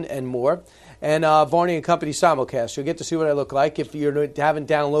Jong-un and more? And Varney and Company simulcast. You'll get to see what I look like if you haven't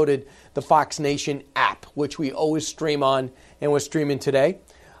downloaded the Fox Nation app, which we always stream on, and we're streaming today.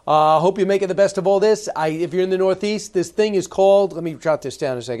 Hope you're making the best of all this. If you're in the Northeast, this thing is called, let me jot this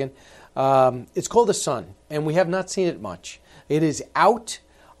down a second. It's called the sun, and we have not seen it much. It is out.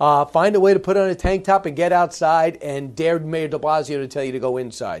 Find a way to put on a tank top and get outside, and dare Mayor de Blasio to tell you to go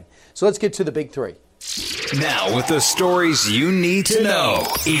inside. So let's get to the big three. Now with the stories you need to know,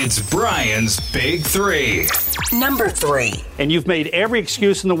 it's Brian's Big Three. Number 3. And you've made every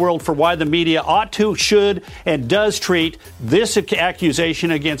excuse in the world for why the media ought to, should, and does treat this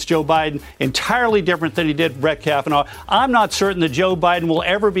accusation against Joe Biden entirely different than he did Brett Kavanaugh. I'm not certain that Joe Biden will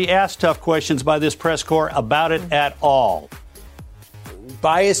ever be asked tough questions by this press corps about it at all.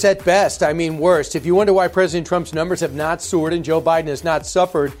 Bias at best. I mean, worst. If you wonder why President Trump's numbers have not soared and Joe Biden has not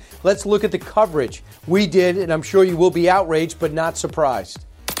suffered, let's look at the coverage. We did, and I'm sure you will be outraged, but not surprised.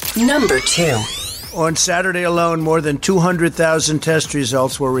 Number 2. On Saturday alone, more than 200,000 test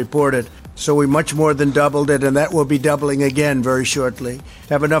results were reported. So we much more than doubled it, and that will be doubling again very shortly.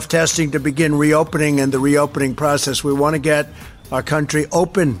 Have enough testing to begin reopening and the reopening process. We want to get our country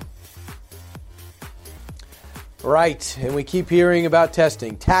open. Right, and we keep hearing about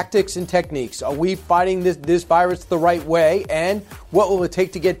testing, tactics and techniques. Are we fighting this virus the right way? And what will it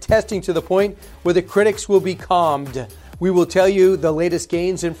take to get testing to the point where the critics will be calmed? We will tell you the latest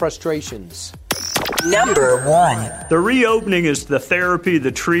gains and frustrations. Number 1. The reopening is the therapy,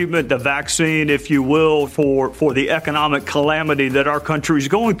 the treatment, the vaccine, if you will, for the economic calamity that our country is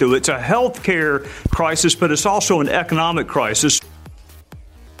going through. It's a health care crisis, but it's also an economic crisis.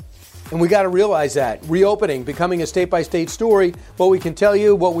 And we got to realize that. Reopening, becoming a state-by-state story, what we can tell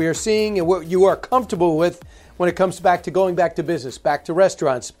you, what we are seeing, and what you are comfortable with when it comes back to going back to business, back to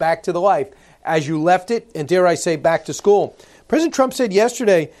restaurants, back to the life, as you left it, and dare I say, back to school. President Trump said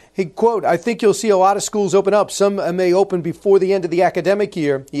yesterday, he, quote, I think you'll see a lot of schools open up. Some may open before the end of the academic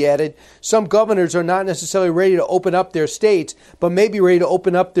year, he added. Some governors are not necessarily ready to open up their states, but may be ready to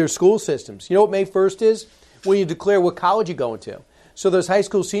open up their school systems. You know what May 1st is? When you declare what college you're going to. So those high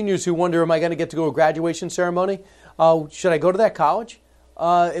school seniors who wonder, am I going to get to go to a graduation ceremony? Should I go to that college?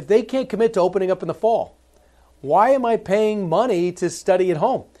 If they can't commit to opening up in the fall, why am I paying money to study at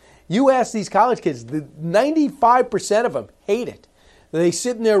home? You ask these college kids, 95% of them hate it. They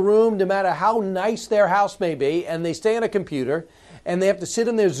sit in their room no matter how nice their house may be, and they stay on a computer, and they have to sit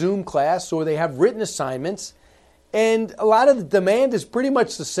in their Zoom class, or they have written assignments. And a lot of the demand is pretty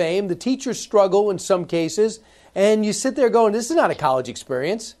much the same. The teachers struggle in some cases. And you sit there going, this is not a college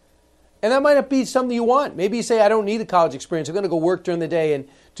experience. And that might not be something you want. Maybe you say, I don't need a college experience. I'm going to go work during the day and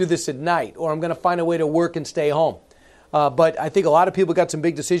do this at night. Or I'm going to find a way to work and stay home. But I think a lot of people got some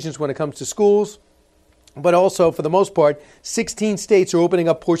big decisions when it comes to schools. But also, for the most part, 16 states are opening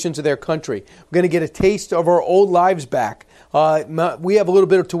up portions of their country. We're going to get a taste of our old lives back. We have a little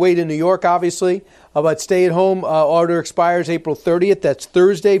bit to wait in New York, obviously. But stay-at-home order expires April 30th. That's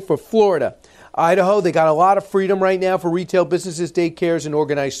Thursday for Florida. Idaho, they got a lot of freedom right now for retail businesses, daycares, and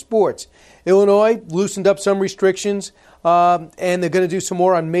organized sports. Illinois loosened up some restrictions, and they're going to do some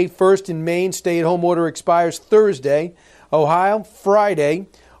more on May 1st in Maine. Stay-at-home order expires Thursday. Ohio, Friday.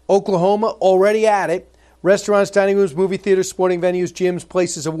 Oklahoma, already at it. Restaurants, dining rooms, movie theaters, sporting venues, gyms,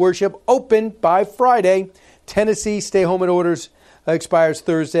 places of worship open by Friday. Tennessee, stay-home orders expires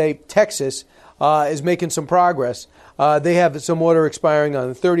Thursday. Texas is making some progress. They have some order expiring on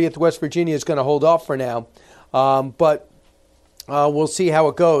the 30th. West Virginia is going to hold off for now. But we'll see how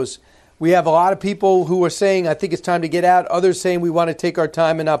it goes. We have a lot of people who are saying, I think it's time to get out. Others saying we want to take our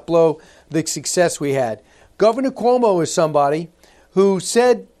time and not blow the success we had. Governor Cuomo is somebody who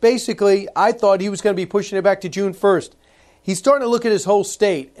said, basically, I thought he was going to be pushing it back to June 1st. He's starting to look at his whole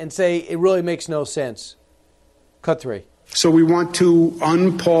state and say it really makes no sense. Cut 3. So we want to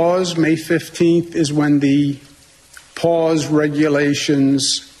unpause. May 15th is when the pause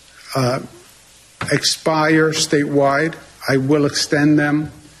regulations expire statewide. I will extend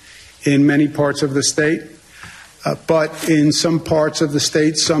them in many parts of the state. But in some parts of the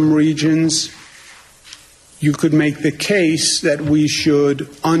state, some regions, you could make the case that we should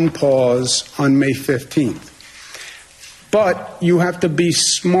unpause on May 15th. But you have to be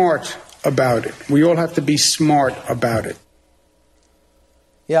smart about it. We all have to be smart about it.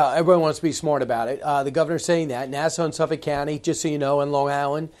 Yeah, everyone wants to be smart about it. The governor's saying that. Nassau and Suffolk County, just so you know, and Long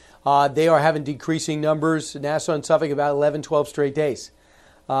Island, they are having decreasing numbers. Nassau and Suffolk about 11, 12 straight days.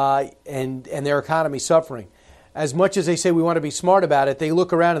 And their economy suffering. As much as they say we want to be smart about it, they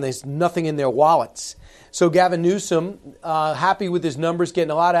look around and there's nothing in their wallets. So Gavin Newsom, happy with his numbers,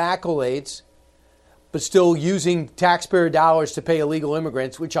 getting a lot of accolades, but still using taxpayer dollars to pay illegal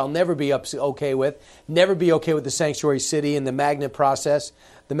immigrants, which I'll never be okay with. Never be okay with the sanctuary city and the magnet process.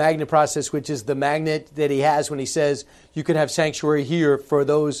 The magnet process, which is the magnet that he has when he says you can have sanctuary here for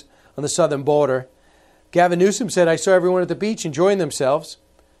those on the southern border. Gavin Newsom said, I saw everyone at the beach enjoying themselves.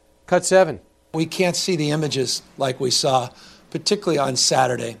 Cut 7. We can't see the images like we saw, particularly on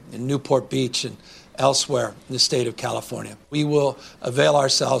Saturday in Newport Beach and elsewhere in the state of California. We will avail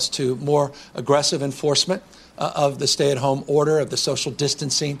ourselves to more aggressive enforcement of the stay-at-home order, of the social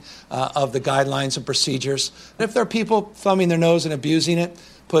distancing, of the guidelines and procedures. And if there are people thumbing their nose and abusing it,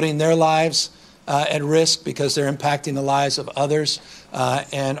 putting their lives at risk because they're impacting the lives of others,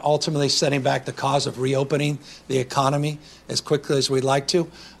 and ultimately setting back the cause of reopening the economy as quickly as we'd like to,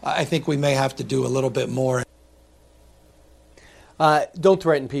 I think we may have to do a little bit more. Don't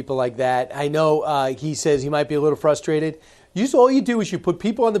threaten people like that. I know he says he might be a little frustrated. All you do is you put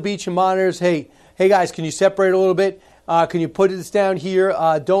people on the beach and monitors. Hey guys, can you separate a little bit? Can you put this down here?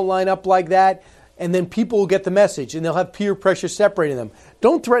 Don't line up like that. And then people will get the message, and they'll have peer pressure separating them.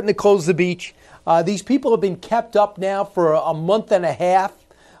 Don't threaten to close the beach. These people have been kept up now for a month and a half.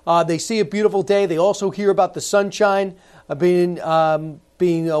 They see a beautiful day. They also hear about the sunshine being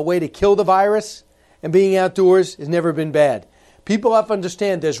a way to kill the virus, and being outdoors has never been bad. People have to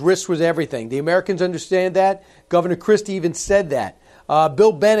understand there's risks with everything. The Americans understand that. Governor Christie even said that.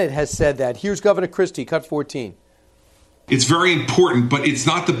 Bill Bennett has said that. Here's Governor Christie, cut 14. It's very important, but it's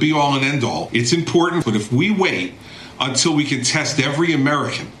not the be-all and end-all. It's important, but if we wait until we can test every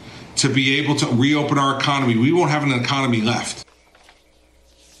American to be able to reopen our economy, we won't have an economy left.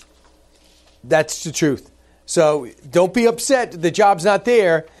 That's the truth. So don't be upset the job's not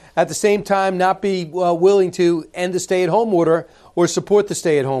there. At the same time, not be willing to end the stay-at-home order or support the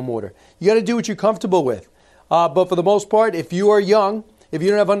stay-at-home order. You got to do what you're comfortable with. But for the most part, if you are young, if you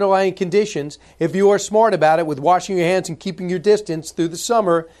don't have underlying conditions, if you are smart about it with washing your hands and keeping your distance through the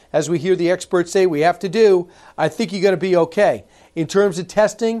summer, as we hear the experts say we have to do, I think you're going to be okay. In terms of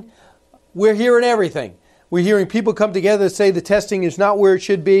testing, we're hearing everything. We're hearing people come together and say the testing is not where it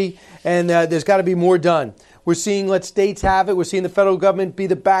should be, and there's got to be more done. We're seeing let states have it. We're seeing the federal government be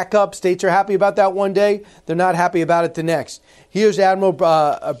the backup. States are happy about that one day. They're not happy about it the next. Here's Admiral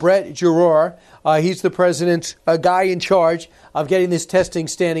Brett Giroir. He's the president's guy in charge of getting this testing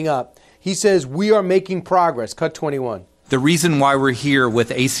standing up. He says, we are making progress. Cut 21. The reason why we're here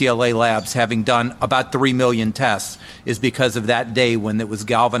with ACLA Labs having done about 3 million tests is because of that day when it was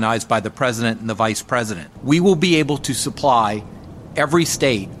galvanized by the president and the vice president. We will be able to supply every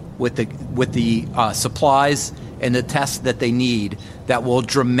state with the supplies and the tests that they need that will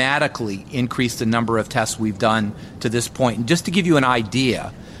dramatically increase the number of tests we've done to this point. And just to give you an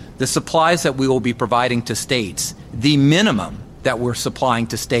idea, the supplies that we will be providing to states, the minimum that we're supplying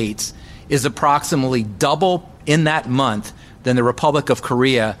to states is approximately double in that month than the Republic of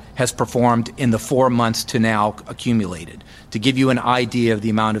Korea has performed in the 4 months to now accumulated, to give you an idea of the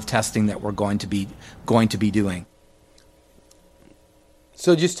amount of testing that we're going to be doing.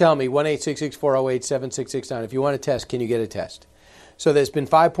 So just tell me, 1-866-408-7669. If you want a test, can you get a test? So there's been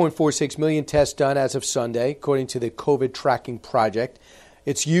 5.46 million tests done as of Sunday, according to the COVID Tracking Project.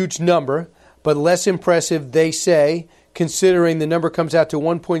 It's a huge number, but less impressive, they say, considering the number comes out to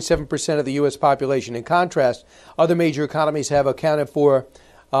 1.7% of the U.S. population. In contrast, other major economies have accounted for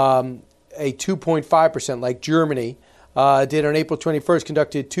a 2.5%, like Germany did on April 21st,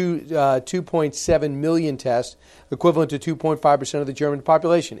 conducted 2.7 million tests, equivalent to 2.5% of the German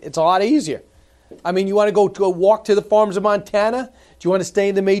population. It's a lot easier. I mean, you want to go to a walk to the farms of Montana? Do you want to stay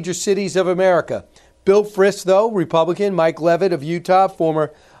in the major cities of America? Bill Frist, though, Republican. Mike Leavitt of Utah,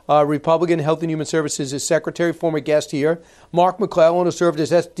 former Republican Health and Human Services Secretary, former guest here. Mark McClellan, who served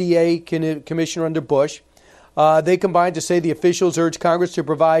as SDA Commissioner under Bush. They combined to say the officials urged Congress to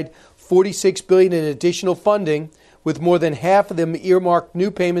provide $46 billion in additional funding, with more than half of them earmarked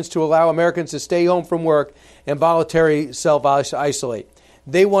new payments to allow Americans to stay home from work and voluntarily self-isolate.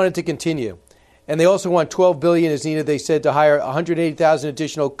 They wanted to continue. And they also want $12 billion is needed, they said, to hire 180,000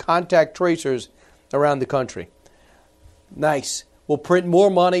 additional contact tracers around the country. Nice. We'll print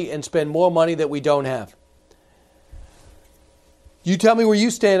more money and spend more money that we don't have. You tell me where you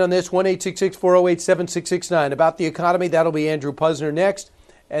stand on this, 1-866-408-7669. About the economy, that'll be Andrew Pusner next.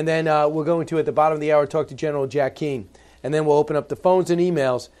 And then we're going to, at the bottom of the hour, talk to General Jack Keane. And then we'll open up the phones and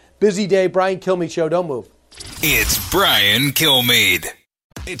emails. Busy day, Brian Kilmeade Show. Don't move. It's Brian Kilmeade.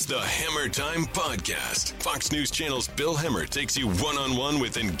 It's the Hammer Time Podcast. Fox News Channel's Bill Hemmer takes you one-on-one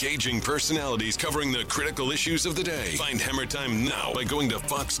with engaging personalities covering the critical issues of the day. Find Hammer Time now by going to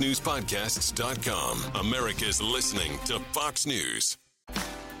foxnewspodcasts.com. America's listening to Fox News.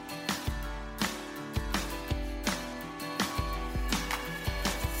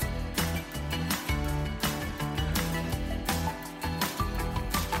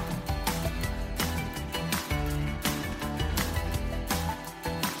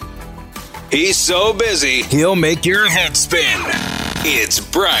 He's so busy, he'll make your head spin. It's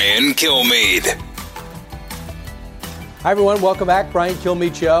Brian Kilmeade. Hi, everyone. Welcome back. Brian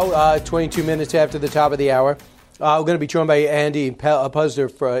Kilmeade Show, 22 minutes after the top of the hour. We're going to be joined by Andy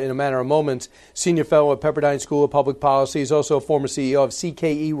Pusner in a matter of moments, Senior Fellow at Pepperdine School of Public Policy. He's also a former CEO of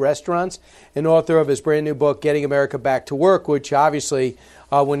CKE Restaurants and author of his brand new book, Getting America Back to Work, which obviously,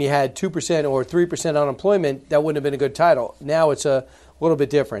 when you had 2% or 3% unemployment, that wouldn't have been a good title. Now it's a little bit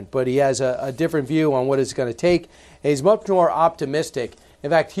different, but he has a different view on what it's going to take. And he's much more optimistic. In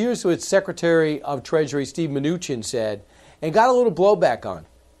fact, here's what Secretary of Treasury Steve Mnuchin said and got a little blowback on.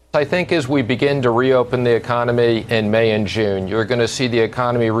 I think as we begin to reopen the economy in May and June, you're going to see the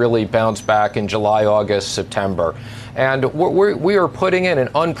economy really bounce back in July, August, September. And we are putting in an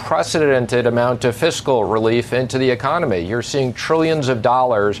unprecedented amount of fiscal relief into the economy. You're seeing trillions of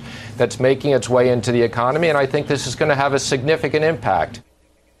dollars that's making its way into the economy, and I think this is going to have a significant impact.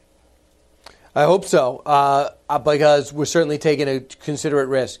 I hope so, because we're certainly taking a considerate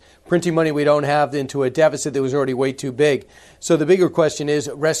risk. Printing money we don't have into a deficit that was already way too big. So the bigger question is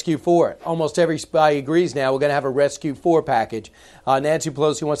Rescue 4. Almost every spy agrees now we're going to have a Rescue 4 package. Nancy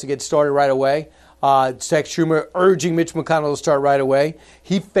Pelosi wants to get started right away. Chuck Schumer urging Mitch McConnell to start right away.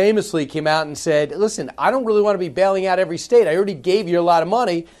 He famously came out and said, listen, I don't really want to be bailing out every state. I already gave you a lot of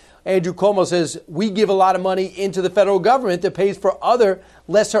money. Andrew Cuomo says we give a lot of money into the federal government that pays for other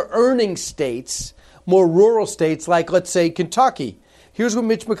lesser earning states, more rural states like, let's say, Kentucky. Here's what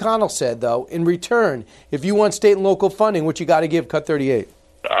Mitch McConnell said, though. In return, if you want state and local funding, what you got to give, cut 38.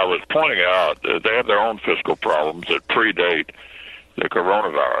 I was pointing out that they have their own fiscal problems that predate the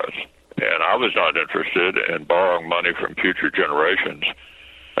coronavirus. And I was not interested in borrowing money from future generations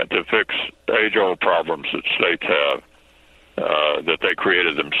and to fix age-old problems that states have that they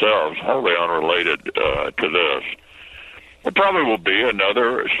created themselves, wholly unrelated to this. There probably will be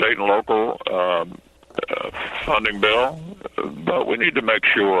another state and local funding bill, but we need to make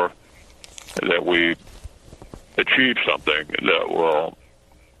sure that we achieve something that will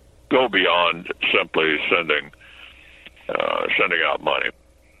go beyond simply sending out money.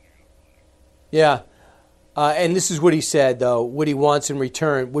 Yeah, and this is what he said, though, what he wants in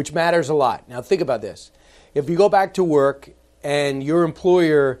return, which matters a lot. Now, think about this. If you go back to work and your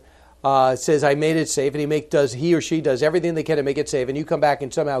employer says, I made it safe, and he or she does everything they can to make it safe, and you come back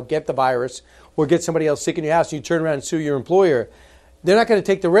and somehow get the virus or get somebody else sick in your house, and you turn around and sue your employer, they're not going to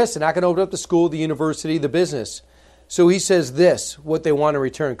take the risk. They're not going to open up the school, the university, the business. So he says this, what they want in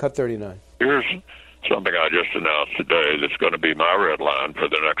return, cut 39. Here's something I just announced today that's going to be my red line for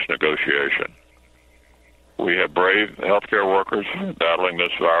the next negotiation. We have brave healthcare workers battling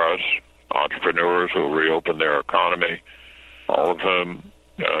this virus, entrepreneurs who will reopen their economy, all of whom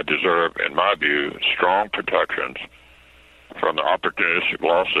deserve, in my view, strong protections from the opportunistic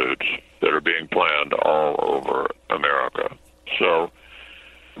lawsuits that are being planned all over America. So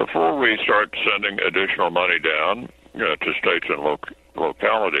before we start sending additional money down to states and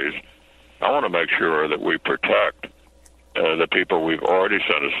localities, I want to make sure that we protect the people we've already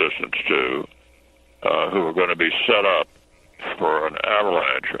sent assistance to who are going to be set up for an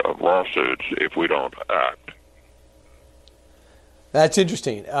avalanche of lawsuits if we don't act. That's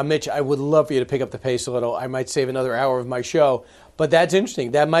interesting. Mitch, I would love for you to pick up the pace a little. I might save another hour of my show, but that's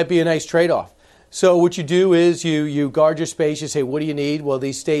interesting. That might be a nice trade-off. So what you do is you guard your space. You say, what do you need? Well,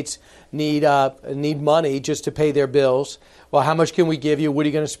 these states need money just to pay their bills. Well, how much can we give you? What are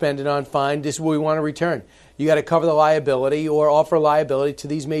you going to spend it on? Fine. This is what we want to return. You got to cover the liability or offer liability to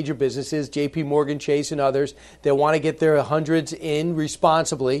these major businesses, J.P. Morgan, Chase, and others that want to get their hundreds in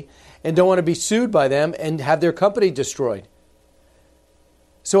responsibly and don't want to be sued by them and have their company destroyed.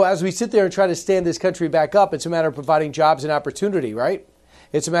 So as we sit there and try to stand this country back up, it's a matter of providing jobs and opportunity, right?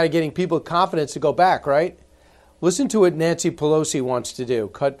 It's a matter of getting people confidence to go back, right? Listen to what Nancy Pelosi wants to do,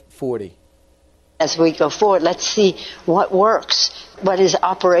 cut 40. As we go forward, let's see what works, what is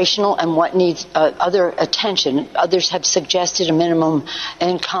operational, and what needs other attention. Others have suggested a minimum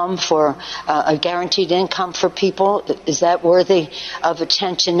income for a guaranteed income for people. Is that worthy of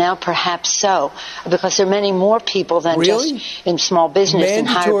attention now? Perhaps so, because there are many more people than just in small business and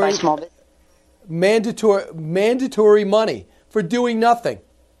hired by small business. Mandatory money for doing nothing.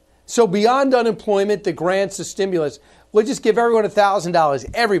 So beyond unemployment, the grants, the stimulus, we'll just give everyone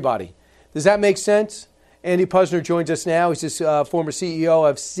 $1,000, everybody. Does that make sense? Andy Puzner joins us now. He's the former CEO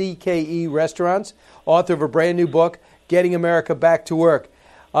of CKE Restaurants, author of a brand new book, Getting America Back to Work.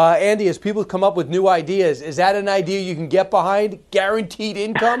 Andy, as people come up with new ideas, is that an idea you can get behind? Guaranteed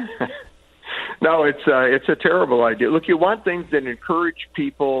income? No, it's a terrible idea. Look, you want things that encourage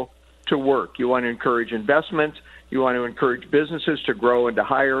people to work. You want to encourage investment. You want to encourage businesses to grow and to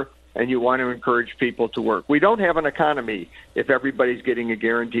hire. And you want to encourage people to work. We don't have an economy if everybody's getting a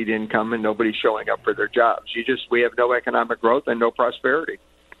guaranteed income and nobody's showing up for their jobs. We have no economic growth and no prosperity.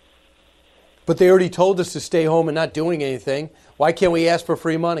 But they already told us to stay home and not doing anything. Why can't we ask for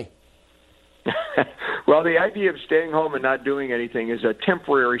free money? Well, the idea of staying home and not doing anything is a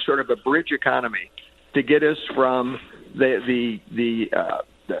temporary sort of a bridge economy to get us from the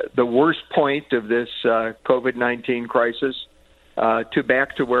worst point of this COVID-19 crisis to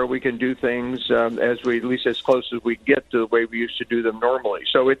back to where we can do things at least as close as we get to the way we used to do them normally.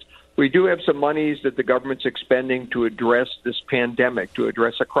 So we do have some monies that the government's expending to address this pandemic, to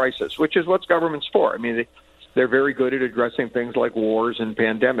address a crisis, which is what government's for. I mean, they're very good at addressing things like wars and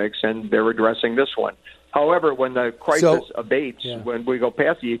pandemics, and they're addressing this one. However, when the crisis abates, when we go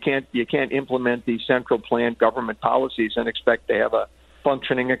past it, you can't implement these central planned government policies and expect to have a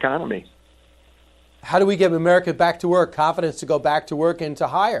functioning economy. How do we get America back to work, confidence to go back to work and to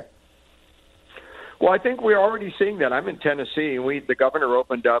hire? Well, I think we're already seeing that. I'm in Tennessee, and the governor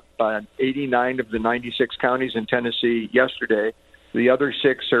opened up 89 of the 96 counties in Tennessee yesterday. The other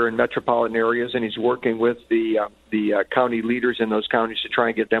 6 are in metropolitan areas, and he's working with the county leaders in those counties to try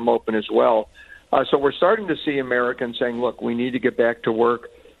and get them open as well. So we're starting to see Americans saying, look, we need to get back to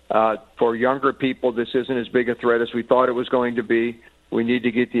work. For younger people, this isn't as big a threat as we thought it was going to be. We need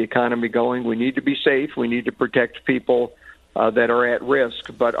to get the economy going. We need to be safe. We need to protect people that are at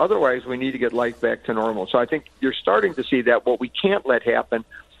risk. But otherwise, we need to get life back to normal. So I think you're starting to see that. What we can't let happen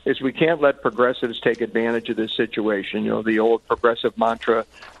is we can't let progressives take advantage of this situation. You know, the old progressive mantra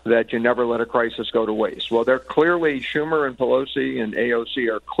that you never let a crisis go to waste. Well, they're clearly, Schumer and Pelosi and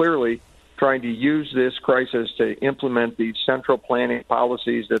AOC are clearly trying to use this crisis to implement these central planning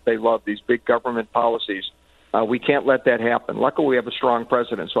policies that they love, these big government policies. We can't let that happen. Luckily, we have a strong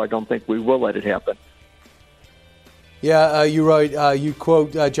president, so I don't think we will let it happen. Yeah, you write, you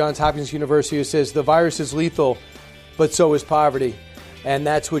quote Johns Hopkins University, who says, the virus is lethal, but so is poverty. And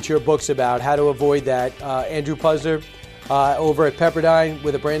that's what your book's about, how to avoid that. Andrew Puzner over at Pepperdine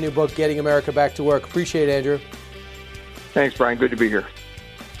with a brand new book, Getting America Back to Work. Appreciate it, Andrew. Thanks, Brian. Good to be here.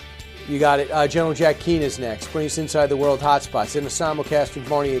 You got it. General Jack Keane is next. Bring us inside the world hotspots in a simulcast with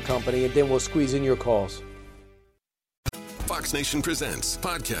Barney and Company, and then we'll squeeze in your calls. Fox Nation presents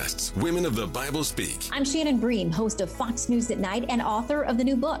podcasts Women of the Bible Speak. I'm Shannon Bream, host of Fox News at Night and author of the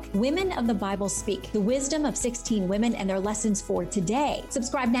new book, Women of the Bible Speak, the wisdom of 16 women and their lessons for today.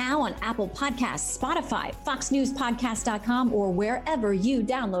 Subscribe now on Apple Podcasts, Spotify, FoxNewsPodcast.com, or wherever you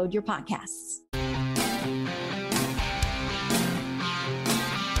download your podcasts.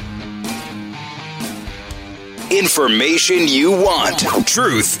 Information you want.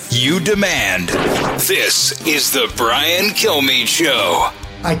 Truth you demand. This is the Brian Kilmeade Show.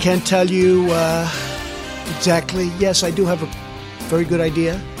 I can't tell you exactly. Yes, I do have a very good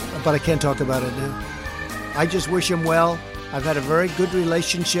idea, but I can't talk about it now. I just wish him well. I've had a very good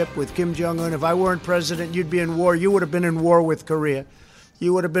relationship with Kim Jong-un. If I weren't president, you'd be in war. You would have been in war with Korea.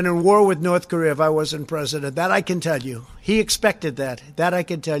 You would have been in war with North Korea if I wasn't president. That I can tell you. He expected that. That I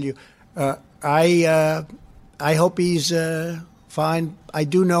can tell you. I hope he's fine. I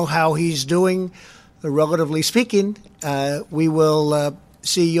do know how he's doing, relatively speaking. We will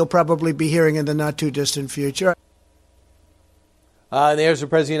see. You'll probably be hearing in the not-too-distant future. There's the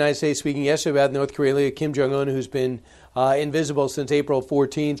President of the United States speaking yesterday about North Korean leader Kim Jong-un, who's been invisible since April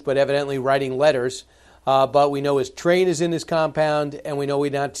 14th, but evidently writing letters. But we know his train is in his compound, and we know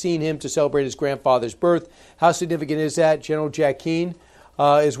we've not seen him to celebrate his grandfather's birth. How significant is that? General Jack Keane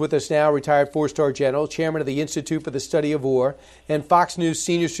is with us now, retired four-star general, chairman of the Institute for the Study of War, and Fox News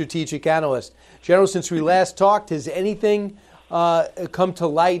senior strategic analyst. General, since we last talked, has anything come to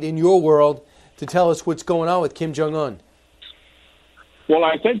light in your world to tell us what's going on with Kim Jong-un? Well,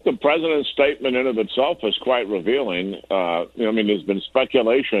 I think the president's statement in of itself is quite revealing. There's been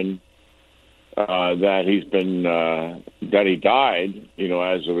speculation that he died,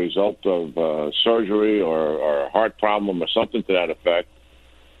 as a result of surgery or a heart problem or something to that effect.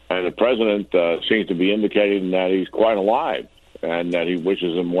 And the president seems to be indicating that he's quite alive and that he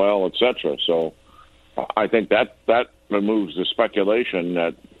wishes him well, etc. So I think that removes the speculation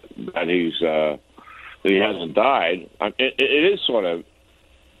that he hasn't died. It is sort of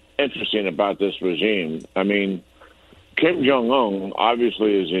interesting about this regime. I mean, Kim Jong-un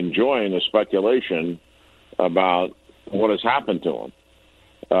obviously is enjoying the speculation about what has happened to him.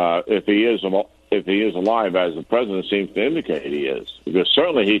 If he is alive, as the president seems to indicate he is, because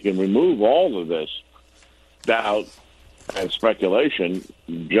certainly he can remove all of this doubt and speculation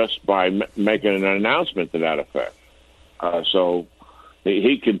just by making an announcement to that effect. So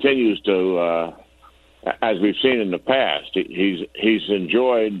he continues to, as we've seen in the past, he's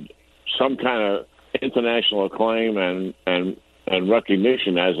enjoyed some kind of international acclaim and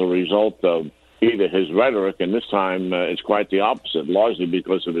recognition as a result of either his rhetoric, and this time it's quite the opposite, largely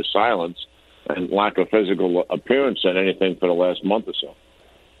because of his silence and lack of physical appearance in anything for the last month or so.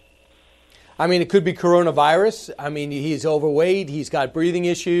 I mean, it could be coronavirus. I mean, he's overweight. He's got breathing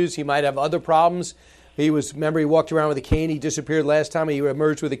issues. He might have other problems. He walked around with a cane. He disappeared last time. He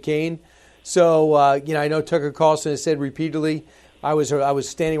emerged with a cane. So, I know Tucker Carlson has said repeatedly, I was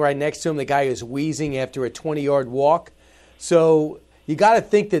standing right next to him. The guy is wheezing after a 20-yard walk. So you got to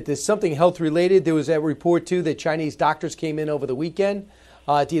think that there's something health-related. There was that report, too, that Chinese doctors came in over the weekend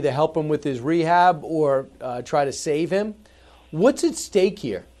to either help him with his rehab or try to save him. What's at stake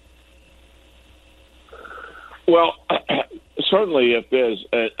here? Well, certainly if there's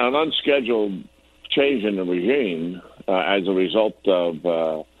an unscheduled change in the regime as a result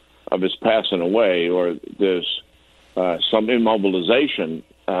of his passing away, or there's some immobilization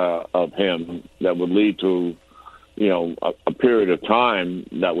of him that would lead to, a period of time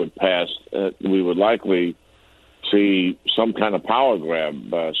that would pass, we would likely see some kind of power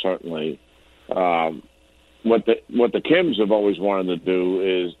grab, certainly. What the Kims have always wanted to do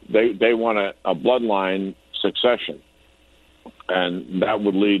is they want a bloodline succession, and that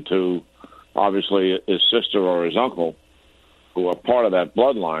would lead to, obviously, his sister or his uncle, who are part of that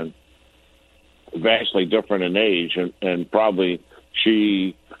bloodline, vastly different in age, and probably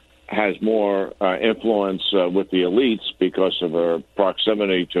she has more influence with the elites because of her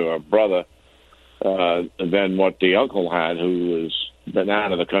proximity to her brother than what the uncle had, who has been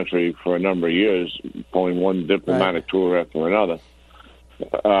out of the country for a number of years, pulling one diplomatic tour after another.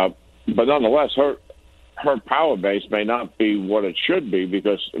 But nonetheless, her power base may not be what it should be,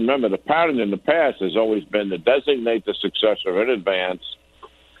 because remember, the pattern in the past has always been to designate the successor in advance,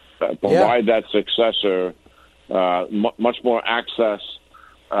 provide that successor much more access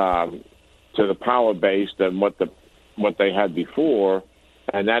to the power base than what they had before,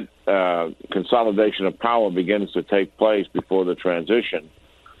 and that consolidation of power begins to take place before the transition,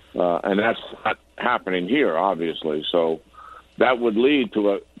 and that's not happening here, obviously. So that would lead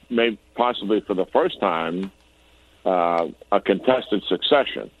to maybe possibly for the first time a contested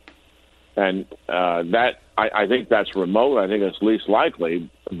succession, and that I think that's remote. I think it's least likely,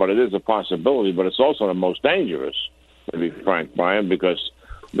 but it is a possibility. But it's also the most dangerous, to be frank, Brian, because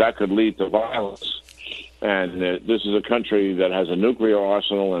that could lead to violence. And this is a country that has a nuclear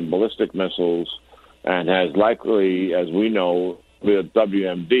arsenal and ballistic missiles, and has likely, as we know, the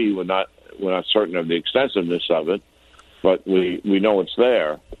WMD. We're not certain of the extensiveness of it, but we know it's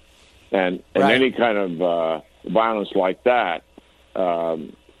there. And any kind of violence like that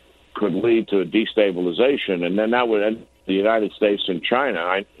could lead to a destabilization, and then that would end the United States and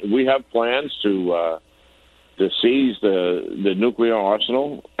China. We have plans to seize the nuclear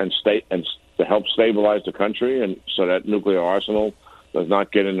arsenal and to help stabilize the country, and so that nuclear arsenal does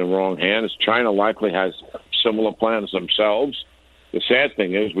not get in the wrong hands. China likely has similar plans themselves. The sad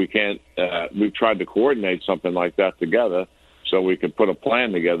thing is we can't. We've tried to coordinate something like that together, so we could put a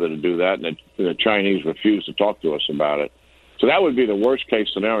plan together to do that, and the Chinese refuse to talk to us about it. So that would be the worst case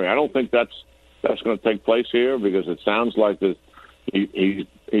scenario. I don't think that's going to take place here, because it sounds like that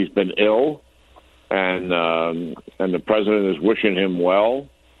he's been ill, and the president is wishing him well.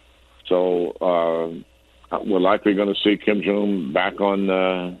 So we're likely going to see Kim Jong-un back on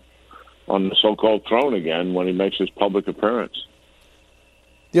the so-called throne again when he makes his public appearance.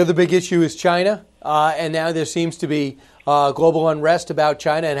 The other big issue is China, and now there seems to be global unrest about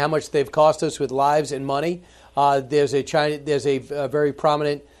China and how much they've cost us with lives and money. There's a very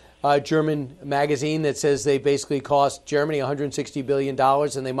prominent German magazine that says they basically cost Germany $160 billion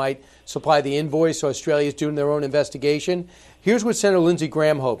and they might supply the invoice. So Australia's doing their own investigation. Here's what Senator Lindsey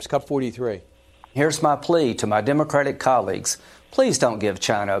Graham hopes, Cup 43. Here's my plea to my Democratic colleagues. Please don't give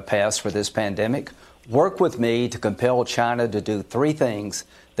China a pass for this pandemic. Work with me to compel China to do 3 things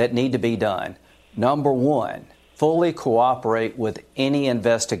that need to be done. Number 1, fully cooperate with any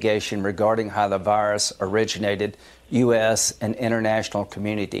investigation regarding how the virus originated, U.S. and international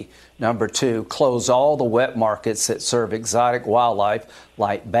community. Number 2, close all the wet markets that serve exotic wildlife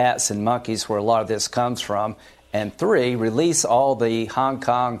like bats and monkeys, where a lot of this comes from. And 3, release all the Hong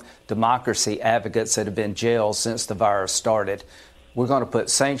Kong democracy advocates that have been jailed since the virus started. We're going to put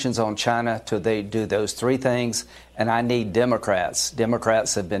sanctions on China till they do those 3 things. And I need Democrats.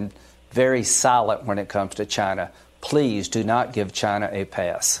 Democrats have been very silent when it comes to China. Please do not give China a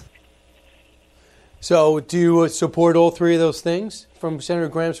pass. So do you support all 3 of those things from Senator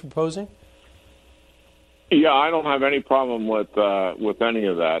Graham's proposing? Yeah, I don't have any problem with any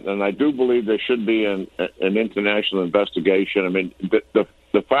of that, and I do believe there should be an international investigation. I mean,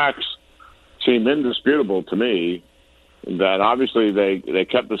 the facts seem indisputable to me. That obviously they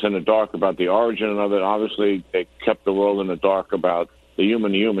kept us in the dark about the origin of it. Obviously, they kept the world in the dark about the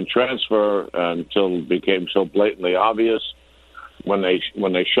human-to-human transfer until it became so blatantly obvious when they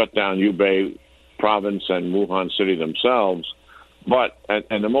shut down Hubei province and Wuhan city themselves. But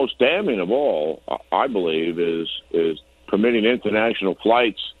and the most damning of all, I believe, is permitting international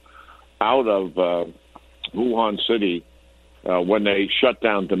flights out of Wuhan city when they shut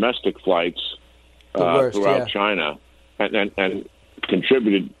down domestic flights throughout China and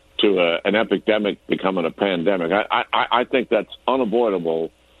contributed to an epidemic becoming a pandemic. I think that's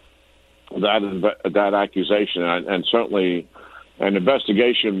unavoidable. That accusation and certainly an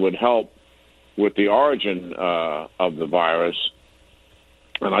investigation would help with the origin of the virus.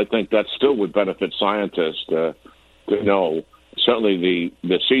 And I think that still would benefit scientists to know. Certainly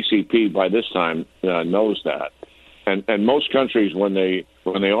the CCP by this time knows that. And most countries, when they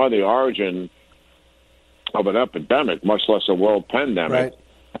are the origin of an epidemic, much less a world pandemic,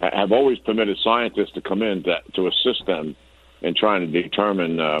 have always permitted scientists to come in to assist them in trying to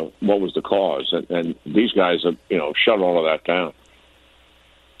determine what was the cause. And these guys have, shut all of that down.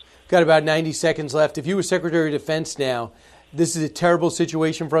 Got about 90 seconds left. If you were Secretary of Defense now, this is a terrible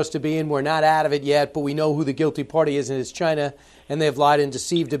situation for us to be in. We're not out of it yet, but we know who the guilty party is, and it's China, and they've lied and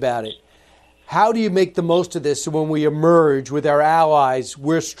deceived about it. How do you make the most of this so when we emerge with our allies,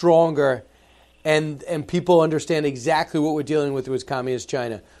 we're stronger and people understand exactly what we're dealing with Communist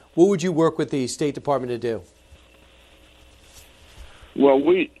China? What would you work with the State Department to do? Well,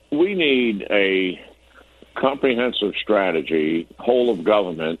 we need a comprehensive strategy, whole of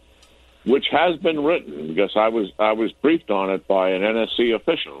government, which has been written, because I was briefed on it by an NSC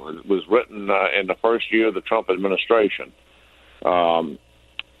official. It was written in the first year of the Trump administration, and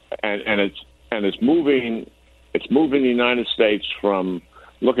it's moving the United States from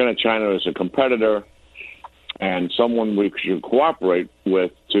looking at China as a competitor and someone we should cooperate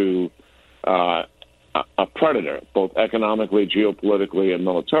with to a predator, both economically, geopolitically, and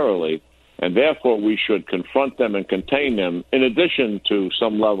militarily. And therefore, we should confront them and contain them, in addition to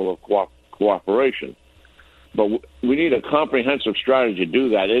some level of cooperation. But we need a comprehensive strategy to do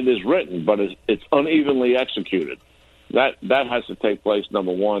that. It is written, but it's unevenly executed. That has to take place,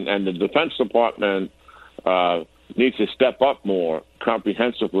 number one. And the Defense Department needs to step up more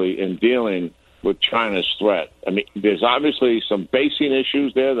comprehensively in dealing with China's threat. I mean, there's obviously some basing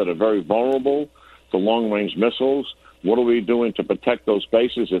issues there that are very vulnerable to long-range missiles. What are we doing to protect those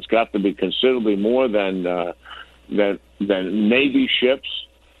bases? It's got to be considerably more than Navy ships,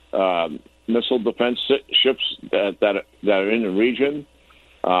 missile defense ships that are in the region.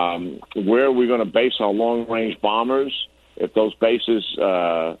 Where are we going to base our long-range bombers if those bases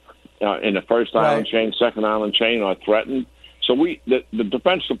in the first island chain, second island chain are threatened? So the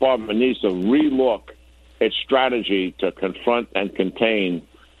Defense Department needs to relook its strategy to confront and contain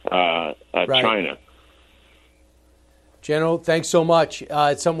China. General, thanks so much.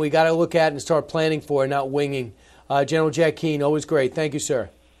 It's something we got to look at and start planning for, not winging. General Jack Keane, always great. Thank you, sir.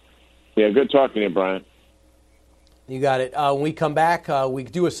 Yeah, good talking to you, Brian. You got it. When we come back, we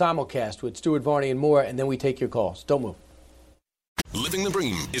do a simulcast with Stuart Varney and more, and then we take your calls. Don't move. Living the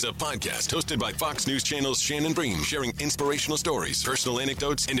Bream is a podcast hosted by Fox News Channel's Shannon Bream, sharing inspirational stories, personal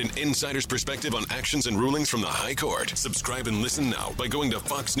anecdotes, and an insider's perspective on actions and rulings from the High Court. Subscribe and listen now by going to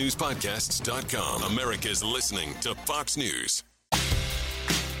foxnewspodcasts.com. America's listening to Fox News.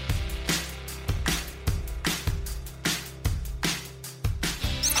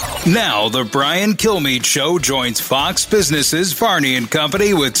 Now, the Brian Kilmeade Show joins Fox Business's Varney and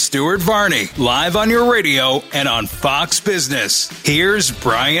Company with Stuart Varney, live on your radio and on Fox Business. Here's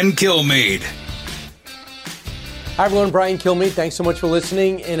Brian Kilmeade. Hi, everyone. Brian Kilmeade. Thanks so much for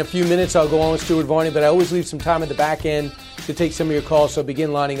listening. In a few minutes, I'll go on with Stuart Varney, but I always leave some time at the back end to take some of your calls, so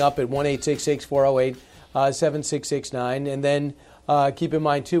begin lining up at 1-866-408-7669. And then keep in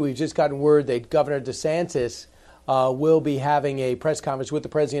mind, too, we've just gotten word that Governor DeSantis will be having a press conference with the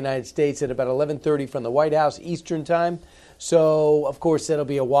President of the United States at about 11:30 from the White House Eastern Time. So, of course, that'll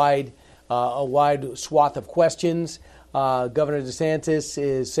be a wide swath of questions. Governor DeSantis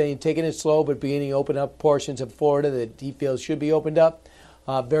is saying taking it slow, but beginning to open up portions of Florida that he feels should be opened up.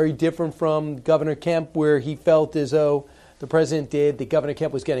 Very different from Governor Kemp, where he felt as though the president did that Governor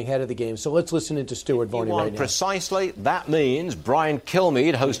Kemp was getting ahead of the game. So let's listen into Stuart Varney right now. Precisely, that means Brian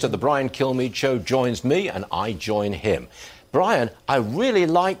Kilmeade, host of the Brian Kilmeade Show, joins me and I join him. Brian, I really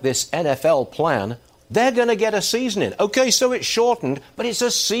like this NFL plan. They're going to get a season in. Okay, so it's shortened, but it's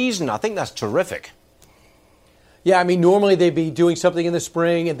a season. I think that's terrific. Yeah, I mean, normally they'd be doing something in the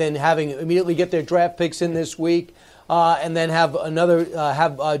spring and then immediately get their draft picks in this week and then have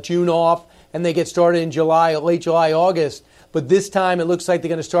June off, and they get started in July, late July, August. But this time it looks like they're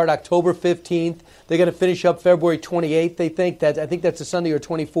going to start October 15th. They're going to finish up February 28th, they think. I think that's a Sunday or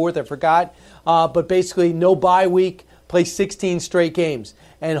 24th, I forgot. But basically no bye week, play 16 straight games.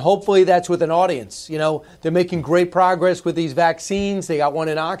 And hopefully that's with an audience. You know, they're making great progress with these vaccines. They got one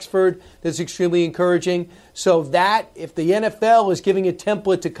in Oxford that's extremely encouraging. So that, if the NFL is giving a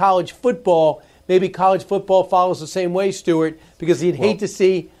template to college football, maybe college football follows the same way, Stuart, because you'd hate to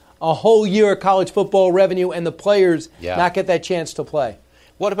see a whole year of college football revenue and the players not get that chance to play.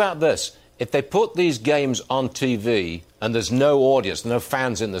 What about this? If they put these games on TV and there's no audience, no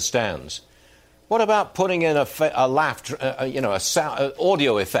fans in the stands, what about putting in audio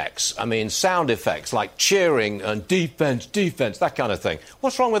effects? I mean, sound effects like cheering and defense, that kind of thing.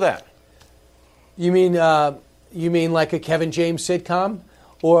 What's wrong with that? You mean like a Kevin James sitcom,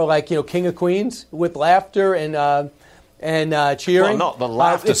 or like King of Queens with laughter and cheering? Well, not the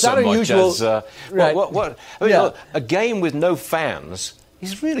laughter it's so not much unusual, as right. look, a game with no fans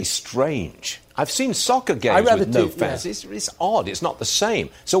is really strange. I've seen soccer games with no fans. Yeah. It's odd. It's not the same.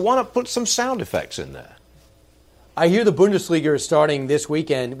 So why not put some sound effects in there? I hear the Bundesliga is starting this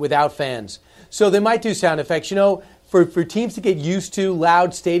weekend without fans. So they might do sound effects. You know, for teams to get used to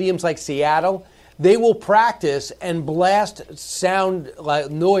loud stadiums like Seattle, they will practice and blast sound like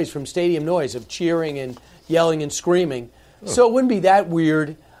noise from stadium noise of cheering and yelling and screaming. So it wouldn't be that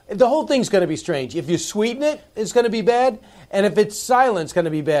weird. The whole thing's going to be strange. If you sweeten it, it's going to be bad. And if it's silent, it's going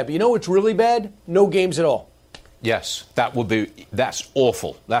to be bad. But you know what's really bad? No games at all. Yes, that's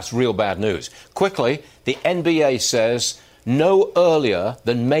awful. That's real bad news. Quickly, the NBA says no earlier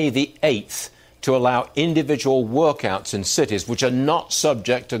than May the 8th to allow individual workouts in cities which are not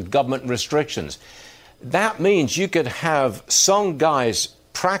subject to government restrictions. That means you could have some guys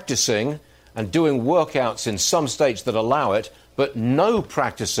practicing and doing workouts in some states that allow it, but no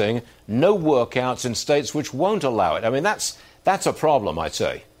practicing, no workouts in states which won't allow it. I mean, that's a problem, I'd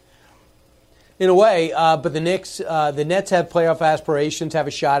say. In a way, but the Nets have playoff aspirations, have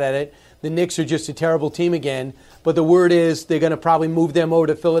a shot at it. The Knicks are just a terrible team again. But the word is they're going to probably move them over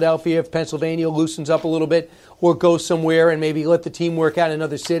to Philadelphia if Pennsylvania loosens up a little bit, or go somewhere and maybe let the team work out in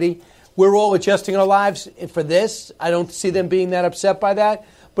another city. We're all adjusting our lives for this. I don't see them being that upset by that.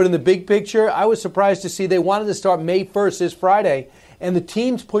 But in the big picture, I was surprised to see they wanted to start May 1st, this Friday, and the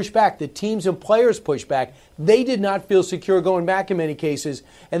teams pushed back. The teams and players pushed back. They did not feel secure going back in many cases,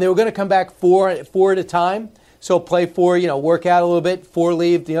 and they were going to come back four at a time. So play 4, work out a little bit, 4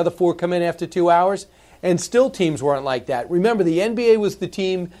 leave, the other 4 come in after 2 hours, and still teams weren't like that. Remember, the NBA was the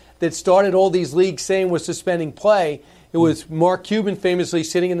team that started all these leagues saying was suspending play. It was Mark Cuban famously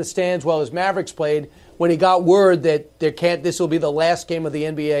sitting in the stands while his Mavericks played when he got word that this will be the last game of the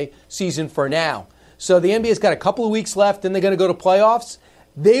NBA season for now. So the NBA's got a couple of weeks left, then they're going to go to playoffs.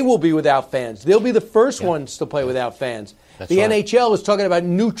 They will be without fans. They'll be the first ones to play without fans. The NHL is talking about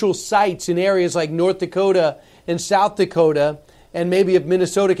neutral sites in areas like North Dakota and South Dakota, and maybe if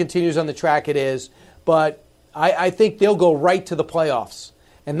Minnesota continues on the track it is. But I think they'll go right to the playoffs.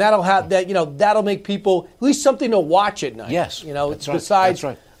 And that'll make people at least something to watch at night. Yes,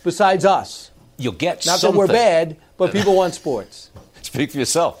 besides us. You'll get Not something. that we're bad, but people want sports. Speak for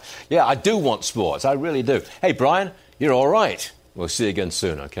yourself. Yeah, I do want sports. I really do. Hey, Brian, you're all right. We'll see you again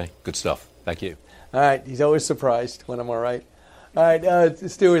soon, okay? Good stuff. Thank you. All right. He's always surprised when I'm all right. All right,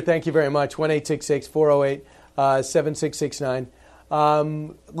 Stuart, thank you very much. 1-866-408-7669.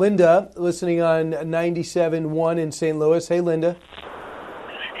 Linda, listening on 97.1 in St. Louis. Hey, Linda.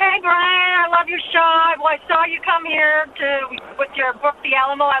 Hey, Brian. I love your show. I saw you come here with your book, The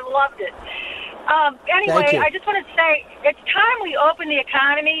Alamo. I loved it. Anyway, I just want to say it's time we open the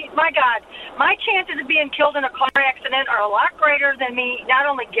economy. My God, my chances of being killed in a car accident are a lot greater than me not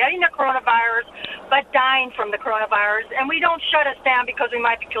only getting the coronavirus, but dying from the coronavirus. And we don't shut us down because we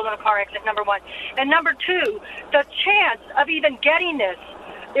might be killed in a car accident, number one. And number two, the chance of even getting this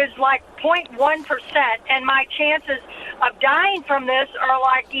is like 0.1%, and my chances of dying from this are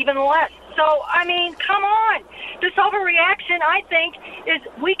like even less. So, I mean, come on. This overreaction, I think, is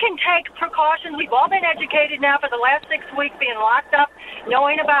we can take precautions. We've all been educated now for the last 6 weeks being locked up,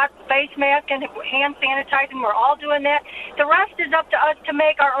 knowing about face mask and hand sanitizing. We're all doing that. The rest is up to us to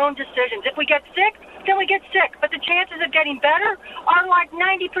make our own decisions. If we get sick, then we get sick. But the chances of getting better are like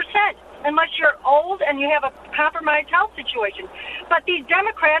 90%. Unless you're old and you have a compromised health situation. But these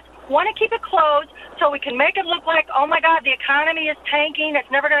Democrats want to keep it closed so we can make it look like, oh, my God, the economy is tanking.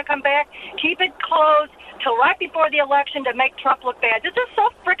 It's never going to come back. Keep it closed till right before the election to make Trump look bad. This is so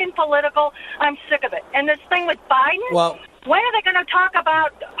freaking political. I'm sick of it. And this thing with Biden, when are they going to talk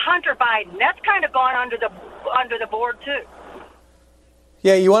about Hunter Biden? That's kind of gone under the board, too.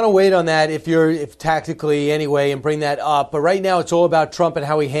 Yeah, you want to wait on that if tactically anyway and bring that up. But right now it's all about Trump and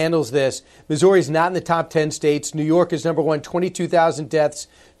how he handles this. Missouri's not in the top 10 states. New York is number one, 22,000 deaths,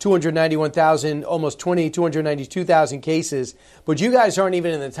 291,000, almost 292,000 cases. But you guys aren't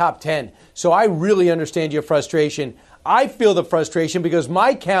even in the top 10. So I really understand your frustration. I feel the frustration because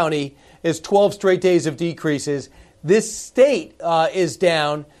my county is 12 straight days of decreases. This state is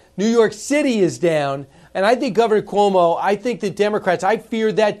down. New York City is down. And I think Governor Cuomo, I think the Democrats, I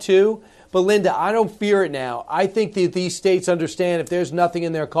feared that too. But Linda, I don't fear it now. I think that these states understand if there's nothing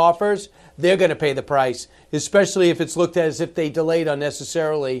in their coffers, they're going to pay the price, especially if it's looked at as if they delayed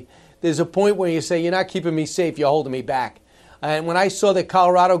unnecessarily. There's a point where you say, you're not keeping me safe, you're holding me back. And when I saw the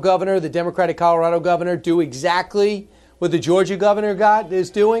Colorado governor, the Democratic Colorado governor, do exactly what the Georgia governor is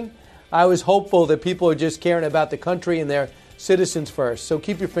doing, I was hopeful that people are just caring about the country and their citizens first. So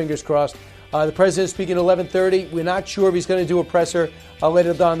keep your fingers crossed. The president speaking at 11:30. We're not sure if he's going to do a presser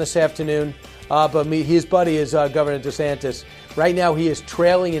later on this afternoon. But his buddy is Governor DeSantis. Right now he is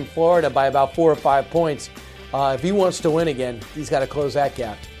trailing in Florida by about 4 or 5 points. If he wants to win again, he's got to close that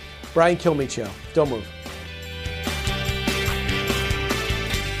gap. Brian Kilmeade Show. Don't move.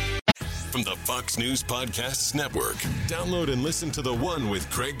 From the Fox News Podcasts Network. Download and listen to The One with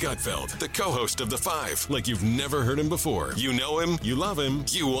Craig Gutfeld, the co-host of The Five, like you've never heard him before. You know him, you love him,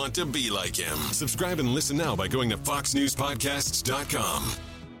 you want to be like him. Subscribe and listen now by going to foxnewspodcasts.com.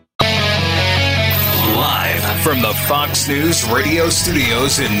 Live from the Fox News radio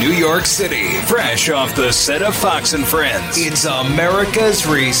studios in New York City, fresh off the set of Fox and Friends, it's America's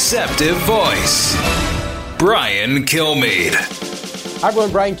receptive voice, Brian Kilmeade. Hi,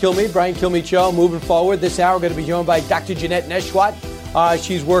 everyone. Brian Kilmeade Show. Moving forward, this hour we're going to be joined by Dr. Jeanette Nesheiwat.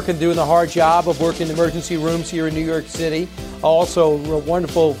 She's doing the hard job of working in emergency rooms here in New York City. Also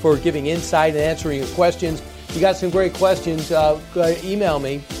wonderful for giving insight and answering your questions. You got some great questions, email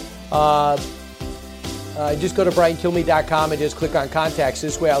me. Just go to briankilmeade.com and just click on contacts.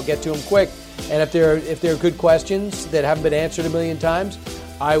 This way I'll get to them quick. And if they're good questions that haven't been answered a million times,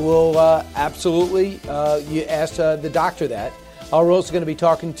 I will absolutely ask the doctor that. We're also going to be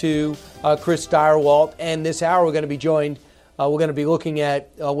talking to Chris Stirewalt, and this hour we're going to be joined. We're going to be looking at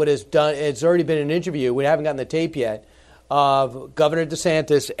what is done. It's already been an interview. We haven't gotten the tape yet of Governor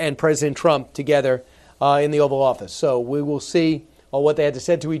DeSantis and President Trump together in the Oval Office. So we will see what they had to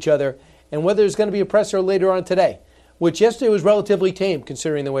say to each other and whether there's going to be a presser later on today, which yesterday was relatively tame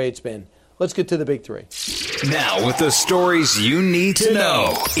considering the way it's been. Let's get to the big three. Now with the stories you need to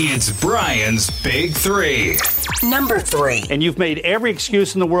know, it's Brian's Big Three. Number 3. And you've made every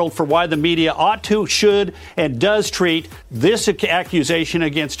excuse in the world for why the media ought to, should, and does treat this accusation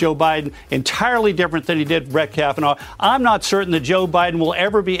against Joe Biden entirely different than he did Brett Kavanaugh. I'm not certain that Joe Biden will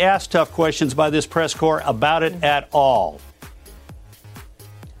ever be asked tough questions by this press corps about it at all.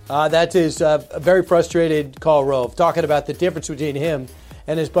 That is a very frustrated Karl Rove, talking about the difference between him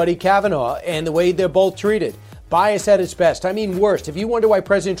and his buddy Kavanaugh and the way they're both treated. Bias at its best. I mean, worst. If you wonder why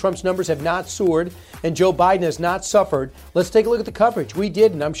President Trump's numbers have not soared and Joe Biden has not suffered, let's take a look at the coverage. We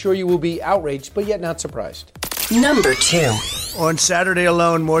did, and I'm sure you will be outraged, but yet not surprised. Number 2. On Saturday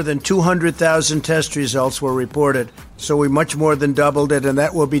alone, more than 200,000 test results were reported. So we much more than doubled it, and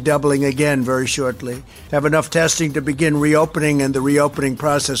that will be doubling again very shortly. Have enough testing to begin reopening and the reopening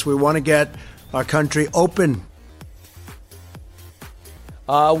process. We want to get our country open.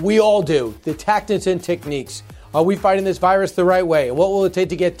 We all do. The tactics and techniques. Are we fighting this virus the right way? And what will it take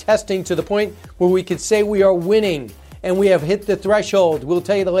to get testing to the point where we could say we are winning and we have hit the threshold. We'll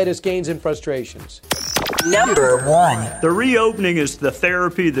tell you the latest gains and frustrations. Number 1. The reopening is the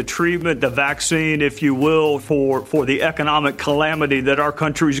therapy, the treatment, the vaccine, if you will, for the economic calamity that our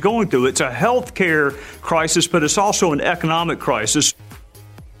country is going through. It's a health care crisis, but it's also an economic crisis.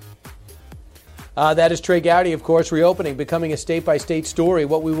 That is Trey Gowdy, of course, reopening, becoming a state-by-state story,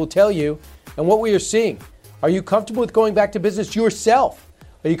 what we will tell you and what we are seeing. Are you comfortable with going back to business yourself?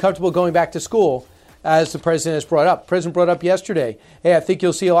 Are you comfortable going back to school, as the president has brought up? The president brought up yesterday, hey, I think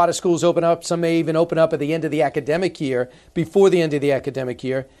you'll see a lot of schools open up. Some may even open up at the end of the academic year, before the end of the academic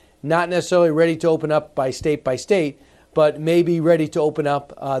year. Not necessarily ready to open up by state, but maybe ready to open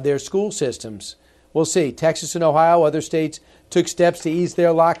up their school systems. We'll see. Texas and Ohio, other states, took steps to ease their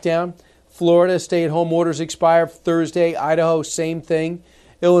lockdown. Florida, stay-at-home orders expire Thursday. Idaho, same thing.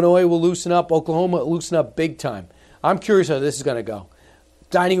 Illinois will loosen up. Oklahoma will loosen up big time. I'm curious how this is going to go.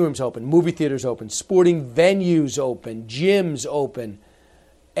 Dining rooms open, movie theaters open, sporting venues open, gyms open.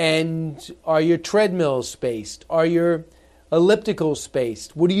 And are your treadmills spaced? Are your ellipticals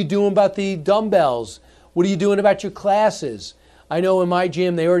spaced? What are you doing about the dumbbells? What are you doing about your classes? I know in my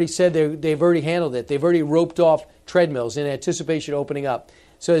gym they already said they've already handled it. They've already roped off treadmills in anticipation of opening up.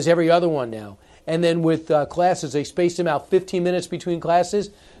 So there's every other one now. And then with classes, they spaced them out 15 minutes between classes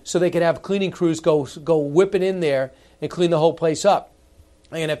so they could have cleaning crews go whipping in there and clean the whole place up.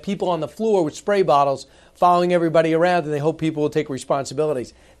 And have people on the floor with spray bottles following everybody around, and they hope people will take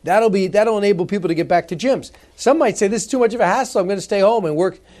responsibilities. That'll enable people to get back to gyms. Some might say this is too much of a hassle. I'm going to stay home and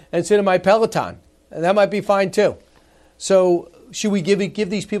work and sit in my Peloton, and that might be fine too. So should we give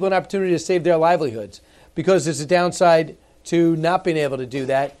these people an opportunity to save their livelihoods? Because there's a downside to not being able to do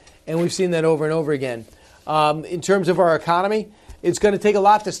that, and we've seen that over and over again. In terms of our economy, it's going to take a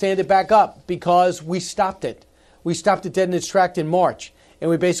lot to stand it back up because we stopped it. We stopped it dead in its track in March. And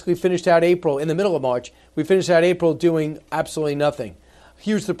we basically finished out April, in the middle of March, we finished out April doing absolutely nothing.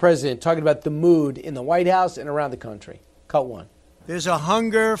 Here's the president talking about the mood in the White House and around the country. Cut one. There's a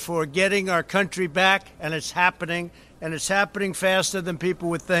hunger for getting our country back, and it's happening faster than people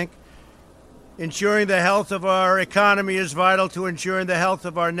would think. Ensuring the health of our economy is vital to ensuring the health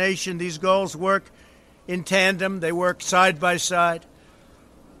of our nation. These goals work in tandem. They work side by side.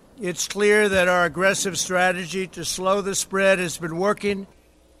 It's clear that our aggressive strategy to slow the spread has been working.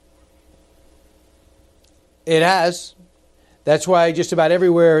 It has. That's why just about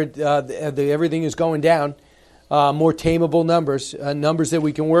everywhere everything is going down. More tameable numbers, numbers that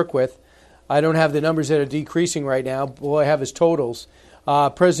we can work with. I don't have the numbers that are decreasing right now. All I have is totals.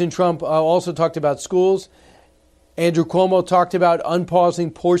 President Trump also talked about schools. Andrew Cuomo talked about unpausing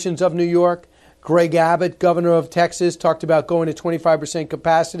portions of New York. Greg Abbott, governor of Texas, talked about going to 25%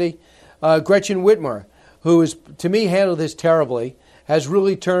 capacity. Gretchen Whitmer, who is, to me, handled this terribly, has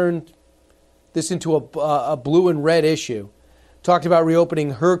really turned this into a blue and red issue. Talked about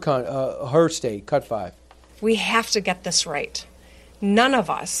reopening her state, Cut 5. We have to get this right. None of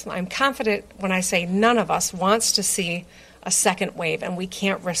us, I'm confident when I say none of us, wants to see a second wave, and we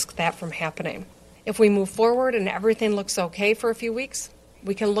can't risk that from happening. If we move forward and everything looks okay for a few weeks,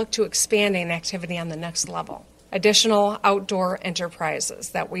 we can look to expanding activity on the next level. Additional outdoor enterprises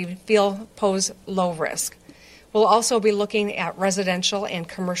that we feel pose low risk. We'll also be looking at residential and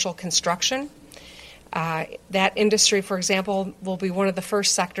commercial construction. That industry, for example, will be one of the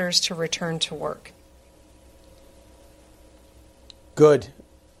first sectors to return to work. Good.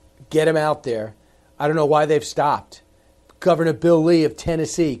 Get them out there. I don't know why they've stopped. Governor Bill Lee of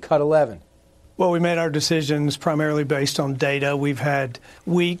Tennessee, Cut 11. Well, we made our decisions primarily based on data. We've had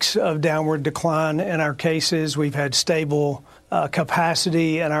weeks of downward decline in our cases. We've had stable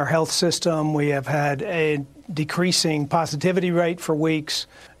capacity in our health system. We have had a decreasing positivity rate for weeks.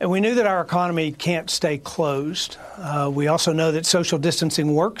 And we knew that our economy can't stay closed. We also know that social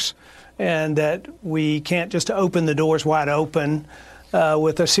distancing works and that we can't just open the doors wide open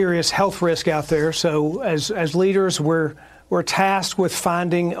with a serious health risk out there. So as leaders, we're tasked with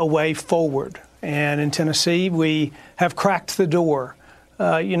finding a way forward. And in Tennessee, we have cracked the door.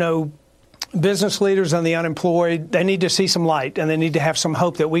 Business leaders and the unemployed, they need to see some light, and they need to have some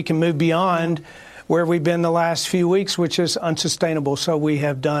hope that we can move beyond where we've been the last few weeks, which is unsustainable. So we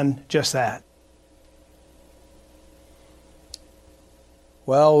have done just that.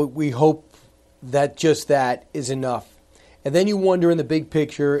 Well, we hope that just that is enough. And then you wonder in the big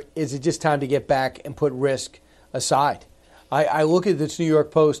picture, is it just time to get back and put risk aside? I look at this New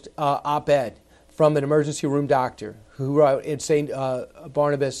York Post op-ed from an emergency room doctor who wrote in St.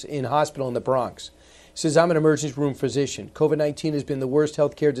 Barnabas in hospital in the Bronx. He says, I'm an emergency room physician. COVID-19 has been the worst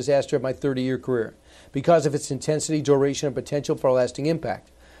healthcare disaster of my 30-year career because of its intensity, duration, and potential for a lasting impact.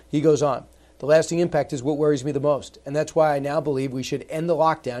 He goes on. The lasting impact is what worries me the most, and that's why I now believe we should end the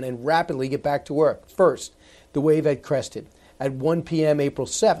lockdown and rapidly get back to work. First, the wave had crested. At 1 p.m. April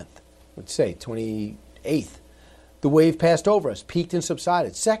 7th, let's say 28th, the wave passed over us, peaked and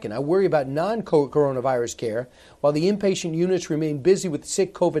subsided. Second, I worry about non-coronavirus care. While the inpatient units remain busy with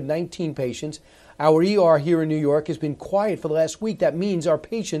sick COVID-19 patients, our ER here in New York has been quiet for the last week. That means our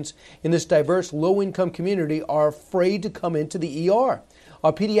patients in this diverse, low-income community are afraid to come into the ER.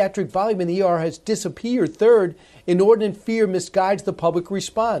 Our pediatric volume in the ER has disappeared. Third, inordinate fear misguides the public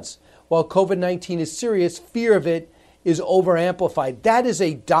response. While COVID-19 is serious, fear of it is over-amplified. That is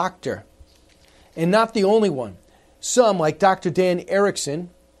a doctor, and not the only one. Some, like Dr. Dan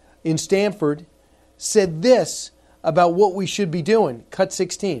Erickson in Stanford, said this about what we should be doing. Cut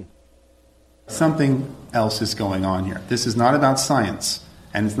 16. Something else is going on here. This is not about science,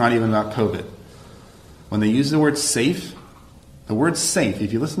 and it's not even about COVID. When they use the word safe,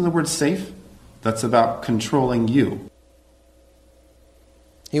 if you listen to the word safe, that's about controlling you.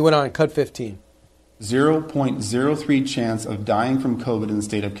 He went on, cut 15. 0.03 chance of dying from COVID in the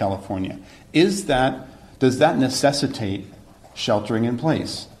state of California. Does that necessitate sheltering in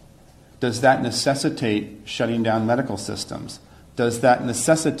place? Does that necessitate shutting down medical systems? Does that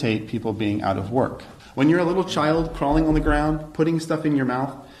necessitate people being out of work? When you're a little child crawling on the ground, putting stuff in your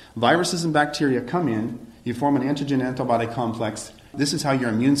mouth, viruses and bacteria come in, you form an antigen-antibody complex. This is how your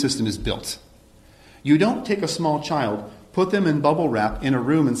immune system is built. You don't take a small child, put them in bubble wrap in a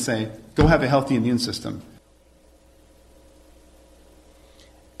room and say, go have a healthy immune system.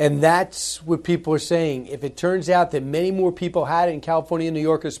 And that's what people are saying. If it turns out that many more people had it in California and New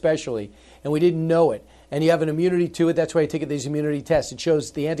York especially, and we didn't know it, and you have an immunity to it, that's why you take these immunity tests. It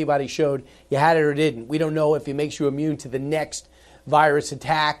shows the antibody showed you had it or didn't. We don't know if it makes you immune to the next virus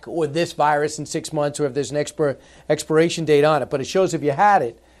attack or this virus in 6 months or if there's an expiration date on it. But it shows if you had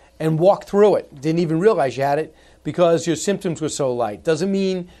it and walked through it, didn't even realize you had it because your symptoms were so light. Doesn't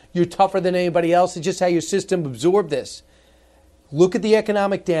mean you're tougher than anybody else. It's just how your system absorbed this. Look at the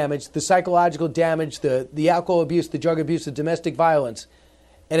economic damage, the psychological damage, the alcohol abuse, the drug abuse, the domestic violence.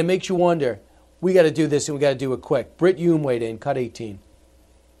 And it makes you wonder, we got to do this and we got to do it quick. Britt Hume weighed in, cut 18.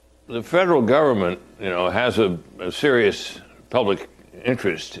 The federal government, has a serious public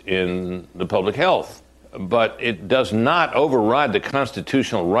interest in the public health, but it does not override the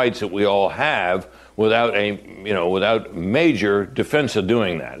constitutional rights that we all have without without major defense of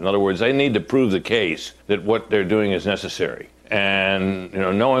doing that. In other words, they need to prove the case that what they're doing is necessary. And,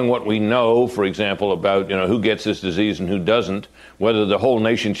 knowing what we know, for example, about, who gets this disease and who doesn't, whether the whole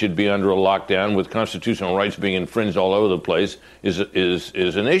nation should be under a lockdown with constitutional rights being infringed all over the place is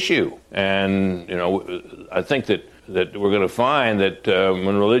an issue. And, I think that we're going to find that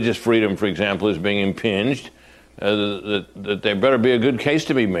when religious freedom, for example, is being impinged, that there better be a good case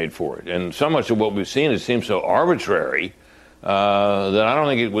to be made for it. And so much of what we've seen, it seems so arbitrary that I don't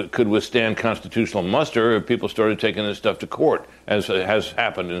think it could withstand constitutional muster if people started taking this stuff to court, as has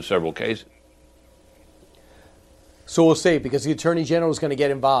happened in several cases. So we'll see, because the Attorney General is going to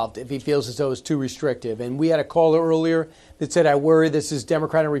get involved if he feels as though it's too restrictive. And we had a caller earlier that said, I worry this is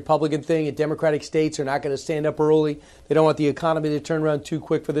Democrat and Republican thing, and Democratic states are not going to stand up early. They don't want the economy to turn around too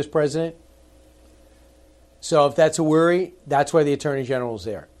quick for this president. So if that's a worry, that's why the Attorney General is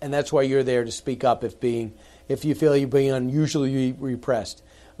there. And that's why you're there to speak up if you feel you're being unusually repressed.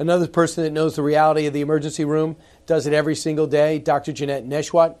 Another person that knows the reality of the emergency room, does it every single day, Dr. Jeanette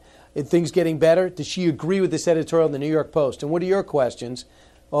Nesheiwat. Are things getting better? Does she agree with this editorial in the New York Post? And what are your questions?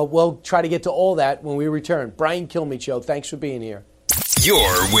 Well, we'll try to get to all that when we return. Brian Kilmeade Show, thanks for being here.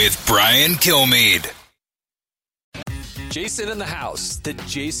 You're with Brian Kilmeade. Jason in the House, the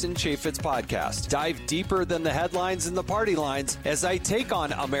Jason Chaffetz Podcast. Dive deeper than the headlines and the party lines as I take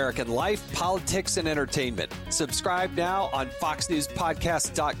on American life, politics, and entertainment. Subscribe now on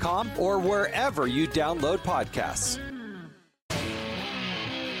FoxNewsPodcast.com or wherever you download podcasts.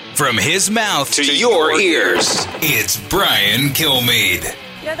 From his mouth to your ears, it's Brian Kilmeade.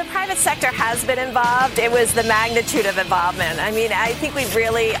 The private sector has been involved. It was the magnitude of involvement. I think we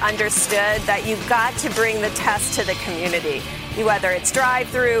really understood that you've got to bring the test to the community. Whether it's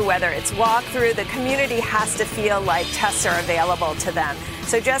drive-through, whether it's walk-through, the community has to feel like tests are available to them.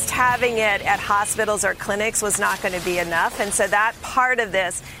 So just having it at hospitals or clinics was not going to be enough. And so that part of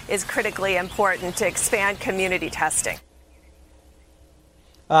this is critically important to expand community testing.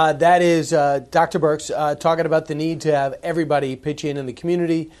 That is Dr. Birx talking about the need to have everybody pitch in the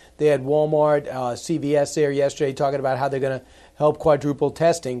community. They had Walmart, CVS there yesterday talking about how they're going to help quadruple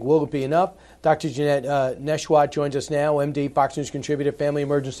testing. Will it be enough? Dr. Jeanette Nesheiwat joins us now, MD, Fox News contributor, family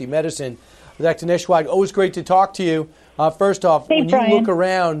emergency medicine. Dr. Nesheiwat, always great to talk to you. First off, hey, when Brian. you look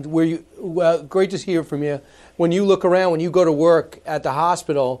around, great to hear from you. When you look around, when you go to work at the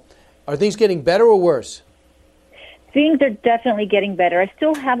hospital, are things getting better or worse? Things are definitely getting better. I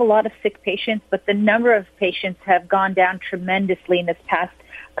still have a lot of sick patients, but the number of patients have gone down tremendously in this past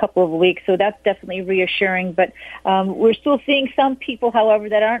couple of weeks, so that's definitely reassuring. But we're still seeing some people, however,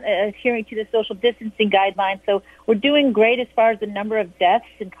 that aren't adhering to the social distancing guidelines. So we're doing great as far as the number of deaths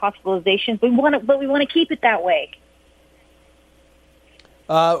and hospitalizations. But we want to keep it that way.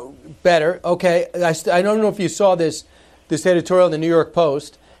 Better. Okay. I don't know if you saw this editorial in the New York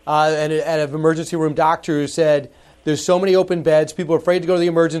Post, and an emergency room doctor who said there's so many open beds, people are afraid to go to the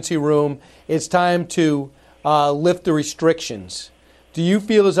emergency room. It's time to lift the restrictions. Do you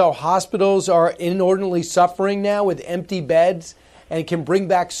feel as though hospitals are inordinately suffering now with empty beds and can bring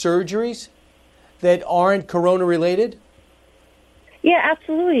back surgeries that aren't corona-related? Yeah,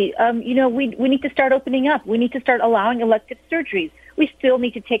 absolutely. We need to start opening up. We need to start allowing elective surgeries. We still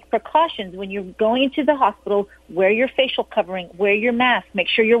need to take precautions. When you're going into the hospital, wear your facial covering, wear your mask, make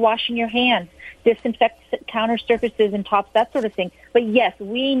sure you're washing your hands, disinfect counter surfaces and tops, that sort of thing. But yes,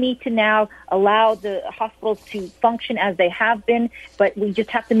 we need to now allow the hospitals to function as they have been, but we just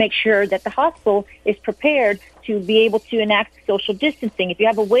have to make sure that the hospital is prepared to be able to enact social distancing. If you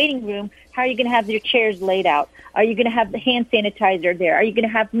have a waiting room, how are you going to have your chairs laid out? Are you going to have the hand sanitizer there? Are you going to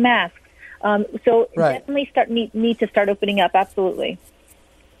have masks? So right. Definitely need to start opening up. Absolutely.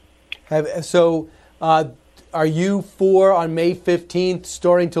 Are you for, on May 15th,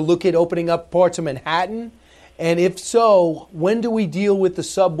 starting to look at opening up parts of Manhattan? And if so, when do we deal with the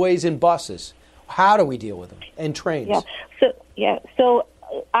subways and buses? How do we deal with them? And trains? So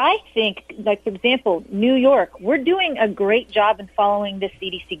I think, like, for example, New York, we're doing a great job in following the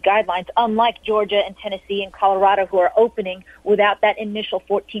CDC guidelines, unlike Georgia and Tennessee and Colorado, who are opening without that initial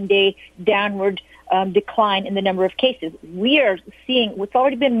 14-day downward decline in the number of cases. We are seeing, it's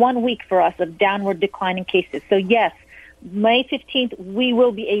already been 1 week for us of downward decline in cases. So yes, May 15th, we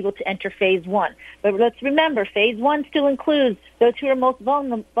will be able to enter phase one. But let's remember, phase one still includes those who are most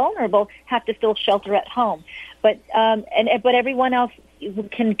vulnerable have to still shelter at home. But everyone else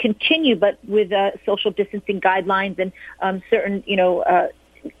can continue, but with social distancing guidelines and certain,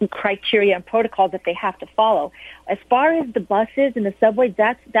 criteria and protocols that they have to follow. As far as the buses and the subways,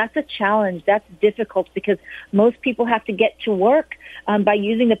 that's a challenge. That's difficult because most people have to get to work by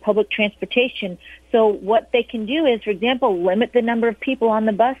using the public transportation. So what they can do is, for example, limit the number of people on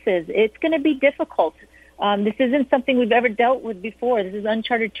the buses. It's going to be difficult. This isn't something we've ever dealt with before. This is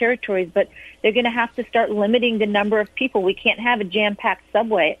uncharted territories, but they're going to have to start limiting the number of people. We can't have a jam-packed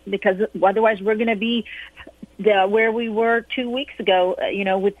subway because otherwise we're going to be where we were 2 weeks ago,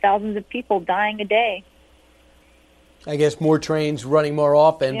 with thousands of people dying a day. I guess more trains running more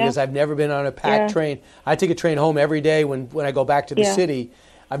often because I've never been on a packed train. I take a train home every day when I go back to the city.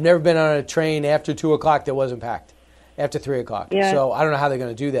 I've never been on a train after 2 o'clock that wasn't packed, after 3 o'clock. Yeah. So I don't know how they're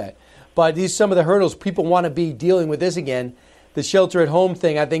going to do that. But these some of the hurdles people want to be dealing with this again. The shelter-at-home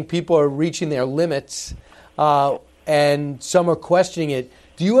thing, I think people are reaching their limits, and some are questioning it.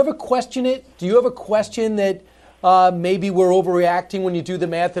 Do you ever question it? Do you ever question that maybe we're overreacting when you do the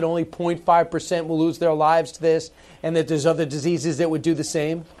math that only 0.5% will lose their lives to this and that there's other diseases that would do the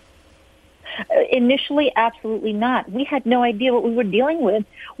same? Initially, absolutely not. We had no idea what we were dealing with.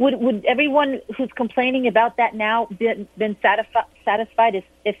 Would everyone who's complaining about that now been satisfied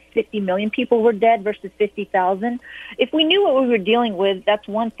if 50 million people were dead versus 50,000? If we knew what we were dealing with, that's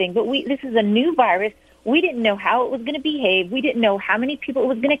one thing. But this is a new virus. We didn't know how it was going to behave. We didn't know how many people it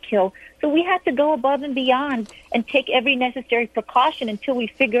was going to kill. So we had to go above and beyond and take every necessary precaution until we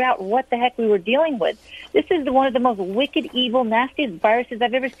figure out what the heck we were dealing with. This is one of the most wicked, evil, nastiest viruses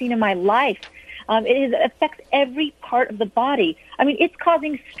I've ever seen in my life. It affects every part of the body. I mean, it's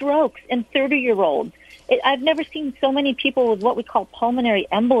causing strokes in 30-year-olds. I've never seen so many people with what we call pulmonary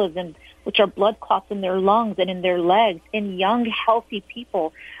embolisms, which are blood clots in their lungs and in their legs, in young, healthy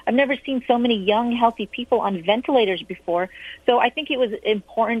people. I've never seen so many young, healthy people on ventilators before. So I think it was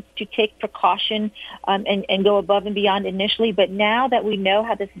important to take precaution and go above and beyond initially. But now that we know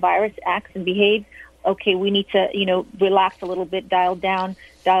how this virus acts and behaves, okay, we need to, relax a little bit, dial down,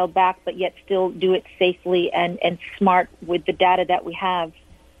 dial back, but yet still do it safely and smart with the data that we have.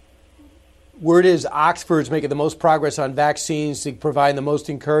 Word is Oxford's making the most progress on vaccines to provide the most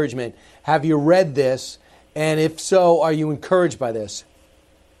encouragement. Have you read this? And if so, are you encouraged by this?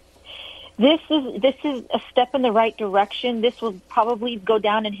 This is a step in the right direction. This will probably go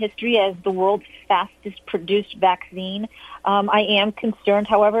down in history as the world's fastest produced vaccine. I am concerned,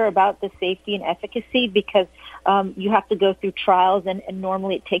 however, about the safety and efficacy because you have to go through trials, and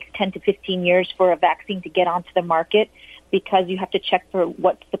normally it takes 10 to 15 years for a vaccine to get onto the market. because you have to check for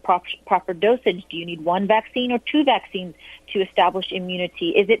what's the proper dosage. Do you need one vaccine or two vaccines to establish immunity?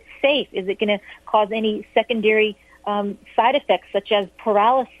 Is it safe? Is it going to cause any secondary side effects such as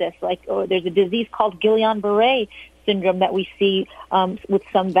paralysis? There's a disease called Guillain-Barré syndrome that we see with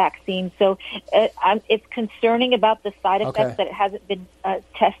some vaccines. So it's concerning about the side effects that it hasn't been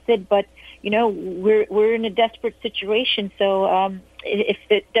tested, but we're in a desperate situation. So if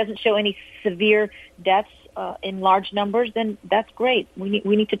it doesn't show any severe deaths in large numbers, then that's great. We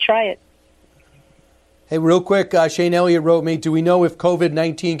need to try it. Hey, real quick, Shane Elliott wrote me, do we know if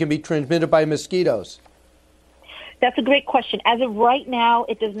COVID-19 can be transmitted by mosquitoes? That's a great question. As of right now,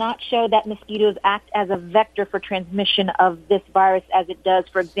 it does not show that mosquitoes act as a vector for transmission of this virus as it does,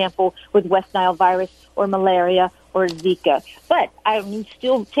 for example, with West Nile virus or malaria or Zika. But I mean,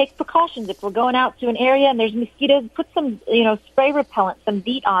 still take precautions. If we're going out to an area and there's mosquitoes, put some, spray repellent, some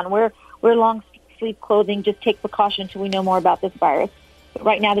DEET on. Wear long sleeve clothing. Just take precaution until we know more about this virus. But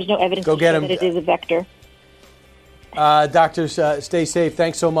right now, there's no evidence to show that it is a vector. Doctors, stay safe.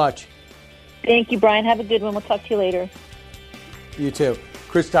 Thanks so much. Thank you, Brian. Have a good one. We'll talk to you later. You too.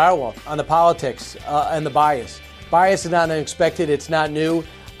 Chris Direwolf on the politics and the bias. Bias is not unexpected. It's not new.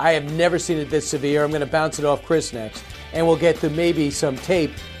 I have never seen it this severe. I'm going to bounce it off Chris next. And we'll get to maybe some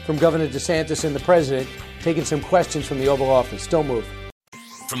tape from Governor DeSantis and the president taking some questions from the Oval Office. Don't move.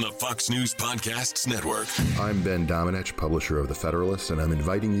 From the Fox News Podcasts Network. I'm Ben Domenech, publisher of The Federalist, and I'm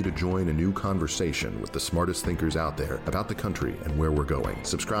inviting you to join a new conversation with the smartest thinkers out there about the country and where we're going.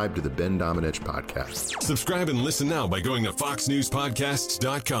 Subscribe to the Ben Domenech Podcast. Subscribe and listen now by going to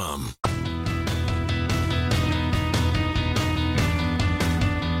foxnewspodcasts.com.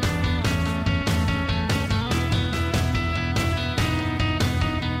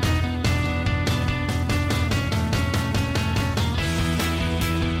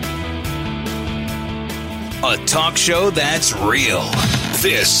 A talk show that's real.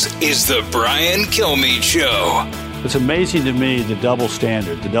 This is the Brian Kilmeade Show. It's amazing to me the double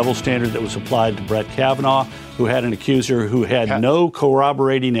standard that was applied to Brett Kavanaugh, who had an accuser who had no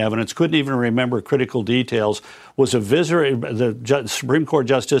corroborating evidence, couldn't even remember critical details, was the Supreme Court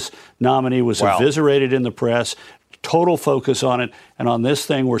Justice nominee was eviscerated in the press. Total focus on it. And on this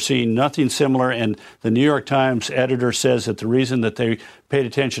thing, we're seeing nothing similar. And the New York Times editor says that the reason that they paid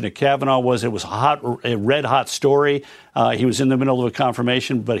attention to Kavanaugh was it was a red-hot story. He was in the middle of a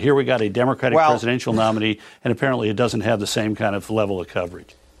confirmation. But here we got a Democratic presidential nominee, and apparently it doesn't have the same kind of level of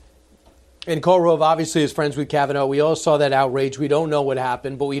coverage. And Karl Rove obviously is friends with Kavanaugh. We all saw that outrage. We don't know what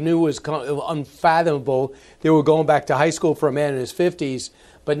happened, but we knew it was unfathomable. They were going back to high school for a man in his 50s.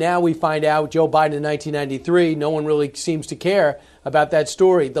 But now we find out Joe Biden in 1993, no one really seems to care about that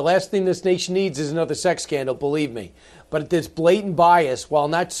story. The last thing this nation needs is another sex scandal, believe me. But this blatant bias, while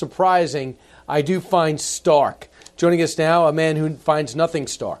not surprising, I do find stark. Joining us now, a man who finds nothing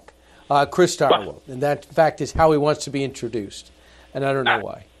stark, Chris Direwolf. And that, in fact, is how he wants to be introduced. And I don't know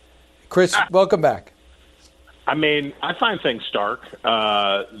why. Chris, welcome back. I mean, I find things stark.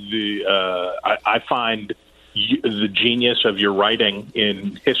 I find the genius of your writing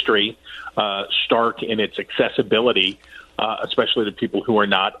in history stark in its accessibility, especially to people who are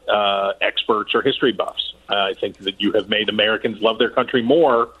not experts or history buffs. I think that you have made Americans love their country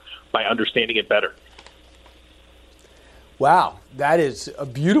more by understanding it better. Wow, that is a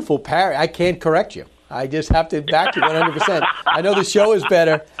beautiful parry. I can't correct you. I just have to back you 100%. I know the show is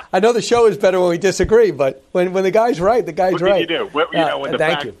better. When we disagree, but when the guy's right, the guy's right. You do. When the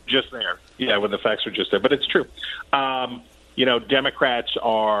facts are just there. Yeah, when the facts are just there. But it's true. Democrats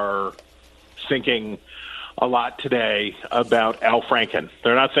are thinking a lot today about Al Franken.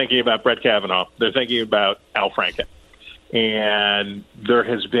 They're not thinking about Brett Kavanaugh. They're thinking about Al Franken. And there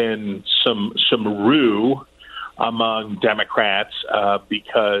has been some roux among Democrats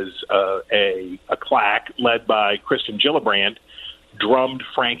because a claque led by Kristen Gillibrand drummed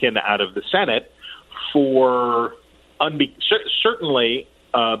Franken out of the Senate for certainly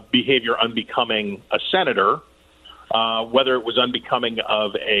behavior unbecoming a senator, whether it was unbecoming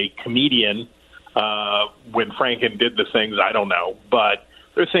of a comedian when Franken did the things, I don't know. But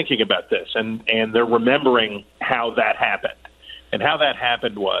they're thinking about this, and they're remembering how that happened. And how that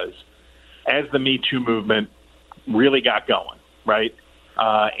happened was, as the Me Too movement really got going, right?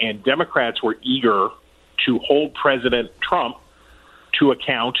 And Democrats were eager to hold President Trump to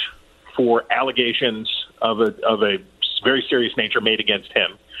account for allegations of a very serious nature made against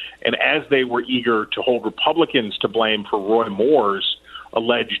him. And as they were eager to hold Republicans to blame for Roy Moore's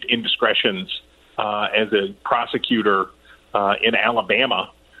alleged indiscretions as a prosecutor in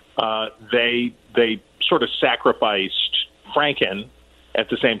Alabama, they sort of sacrificed Franken at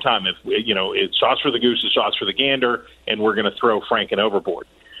the same time. If it's sauce for the goose is sauce for the gander, and we're going to throw Franken overboard.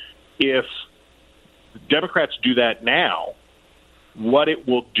 If Democrats do that now, what it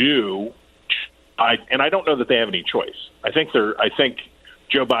will do, and I don't know that they have any choice. I think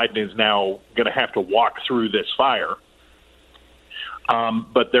Joe Biden is now going to have to walk through this fire,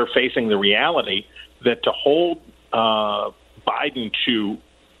 but they're facing the reality that to hold Biden to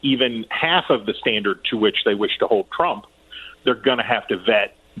even half of the standard to which they wish to hold Trump, they're going to have to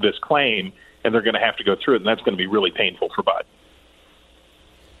vet this claim, and they're going to have to go through it, and that's going to be really painful for Biden.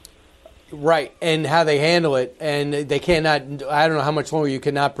 Right, and how they handle it, and they cannot. I don't know how much longer you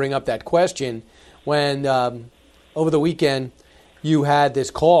cannot bring up that question when over the weekend you had this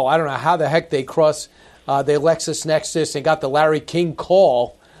call. I don't know how the heck they crossed the LexisNexis and got the Larry King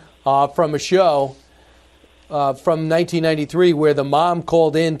call from a show from 1993 where the mom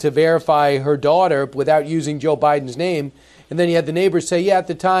called in to verify her daughter without using Joe Biden's name. And then you had the neighbors say, yeah, at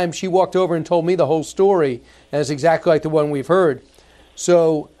the time she walked over and told me the whole story. And it's exactly like the one we've heard.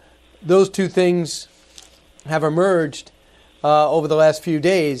 So those two things have emerged over the last few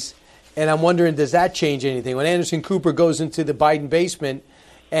days. And I'm wondering, does that change anything? When Anderson Cooper goes into the Biden basement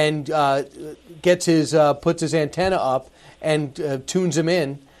and puts his antenna up and tunes him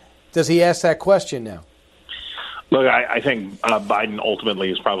in, does he ask that question now? Look, I think Biden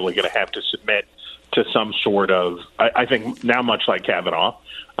ultimately is probably going to have to submit to some sort of, I think now much like Kavanaugh,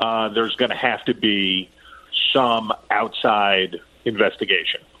 there's going to have to be some outside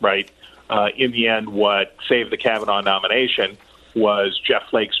investigation, right? In the end, what saved the Kavanaugh nomination was Jeff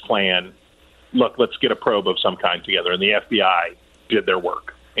Flake's plan. Look, let's get a probe of some kind together, and the FBI did their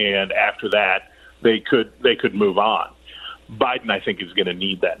work. And after that, they could move on. Biden, I think, is going to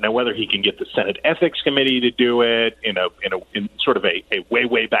need that. Now, whether he can get the Senate Ethics Committee to do it in sort of a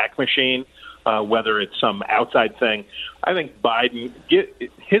way back machine, whether it's some outside thing, I think Biden,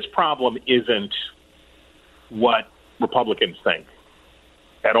 his problem isn't what Republicans think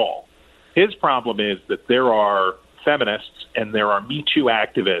at all. His problem is that there are feminists and there are Me Too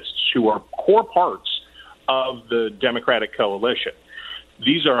activists who are core parts of the Democratic coalition.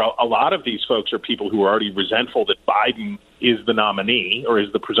 These are a lot of these folks are people who are already resentful that Biden is the nominee or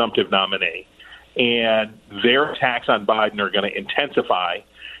is the presumptive nominee, and their attacks on Biden are going to intensify,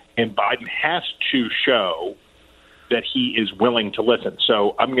 and Biden has to show that he is willing to listen.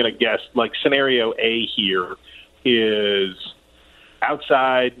 So I'm going to guess like scenario A here is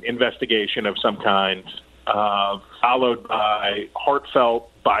outside investigation of some kind, followed by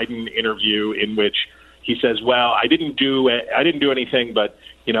heartfelt Biden interview in which he says, well, I didn't do anything, but,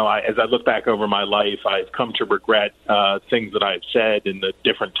 as I look back over my life, I've come to regret things that I've said in a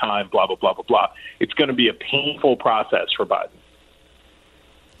different time, blah, blah, blah, blah, blah. It's going to be a painful process for Biden.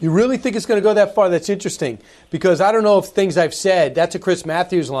 You really think it's going to go that far? That's interesting, because I don't know if things I've said, that's a Chris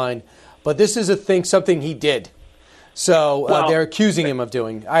Matthews line, but this is something he did. So they're accusing him of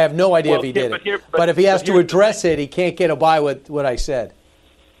doing. I have no idea if he did it. But if he has to address it, he can't get by with what I said.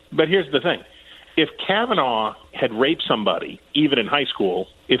 But here's the thing. If Kavanaugh had raped somebody, even in high school,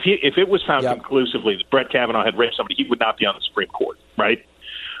 if it was found conclusively that Brett Kavanaugh had raped somebody, he would not be on the Supreme Court, right?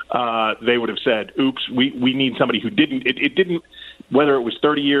 They would have said, oops, we need somebody who didn't. It didn't, whether it was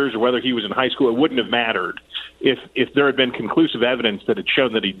 30 years or whether he was in high school, it wouldn't have mattered if there had been conclusive evidence that had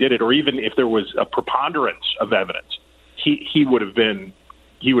shown that he did it, or even if there was a preponderance of evidence, he would have been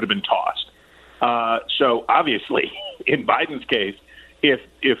tossed. So obviously, in Biden's case,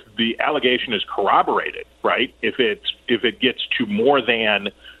 if the allegation is corroborated, right? If it gets to more than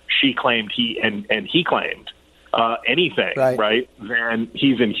she claimed he claimed anything, right? Then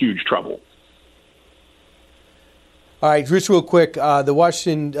he's in huge trouble. All right, just real quick, the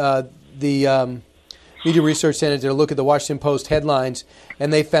Washington, Media Research Center did a look at the Washington Post headlines,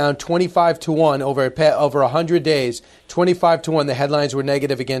 and they found 25-1 over 100 days. 25-1, the headlines were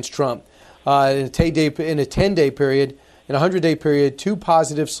negative against Trump. In a 10-day period. In a 100-day period, 2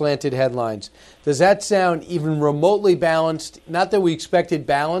 positive slanted headlines. Does that sound even remotely balanced? Not that we expected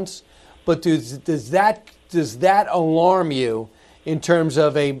balance, but does that alarm you in terms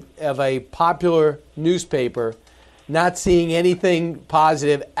of a popular newspaper not seeing anything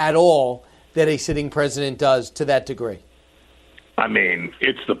positive at all that a sitting president does to that degree? I mean,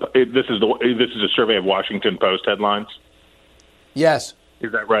 this is a survey of Washington Post headlines. Yes,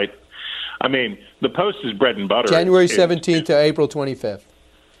 is that right? I mean, the Post is bread and butter. January 17th to April 25th.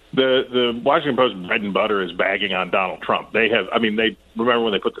 The Washington Post bread and butter is bagging on Donald Trump. They remember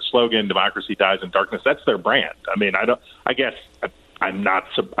when they put the slogan "Democracy dies in darkness." That's their brand. I mean, I'm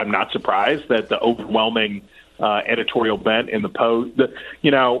not surprised that the overwhelming editorial bent in the Post.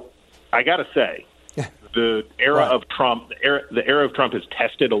 I got to say, the the era of Trump, the era of Trump has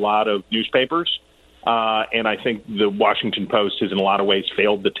tested a lot of newspapers, and I think the Washington Post has, in a lot of ways,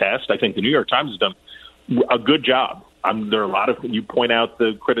 failed the test. I think the New York Times has done a good job. There are a lot of, you point out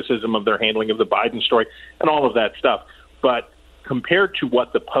the criticism of their handling of the Biden story and all of that stuff, but compared to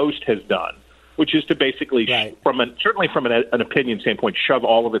what the Post has done, which is to basically, certainly from an opinion standpoint, shove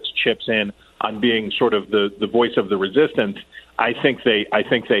all of its chips in on being sort of the voice of the resistance, I think they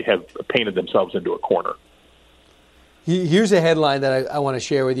have painted themselves into a corner. Here's a headline that I want to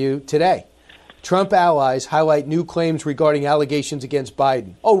share with you today. Trump allies highlight new claims regarding allegations against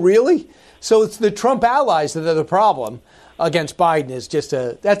Biden. Oh, really? So it's the Trump allies that are the problem against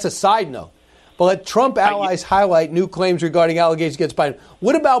Biden. That's a side note. But Trump allies highlight new claims regarding allegations against Biden.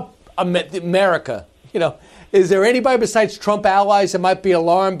 What about America? Is there anybody besides Trump allies that might be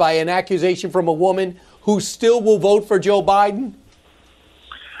alarmed by an accusation from a woman who still will vote for Joe Biden?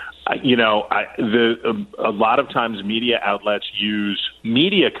 A lot of times media outlets use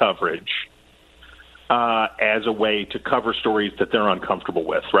media coverage as a way to cover stories that they're uncomfortable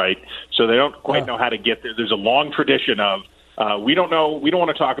with, right? So they don't quite know how to get there. There's a long tradition of, we don't want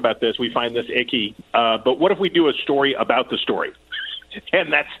to talk about this. We find this icky. But what if we do a story about the story?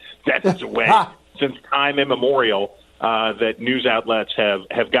 And that's a way since time immemorial that news outlets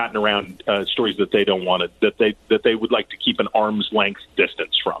have gotten around stories that they don't want that they would like to keep an arm's length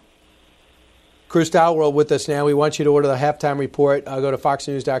distance from. Chris Dowell with us now. We want you to order the halftime report. Go to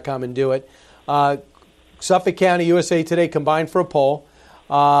foxnews.com and do it. Suffolk County, USA Today combined for a poll.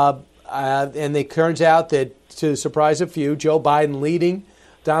 And it turns out that, to surprise a few, Joe Biden leading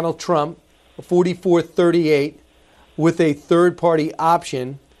Donald Trump 44-38 with a third-party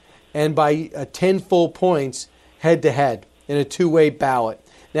option and by 10 full points head-to-head in a two-way ballot.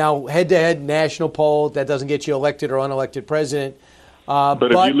 Now, head-to-head national poll, that doesn't get you elected or unelected president.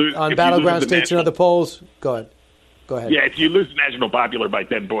 But on battleground states and other polls, go ahead. Yeah, if you lose the national popular by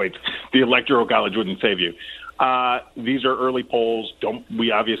 10 points, the Electoral College wouldn't save you. These are early polls.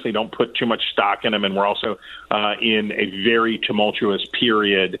 We obviously don't put too much stock in them, and we're also in a very tumultuous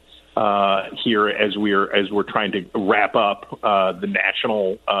period here as we're trying to wrap up the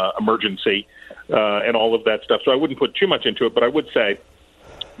national emergency and all of that stuff. So I wouldn't put too much into it, but I would say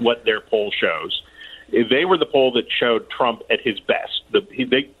what their poll shows. They were the poll that showed Trump at his best.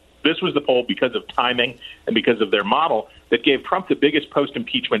 This was the poll, because of timing and because of their model, that gave Trump the biggest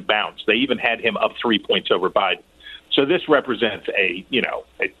post-impeachment bounce. They even had him up 3 points over Biden. So this represents a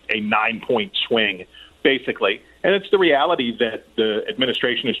 9-point swing, basically. And it's the reality that the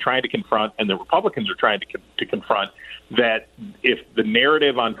administration is trying to confront and the Republicans are trying to confront, that if the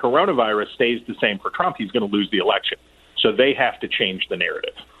narrative on coronavirus stays the same for Trump, he's going to lose the election. So they have to change the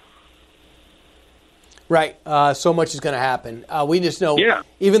narrative. Right. So much is going to happen. We just know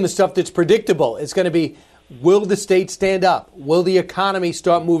even the stuff that's predictable, it's going to be, will the state stand up? Will the economy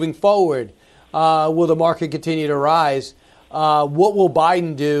start moving forward? Will the market continue to rise? What will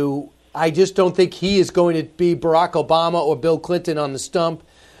Biden do? I just don't think he is going to be Barack Obama or Bill Clinton on the stump.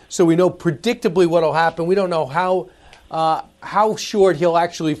 So we know predictably what will happen. We don't know how short he'll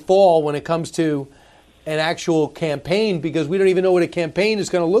actually fall when it comes to an actual campaign, because we don't even know what a campaign is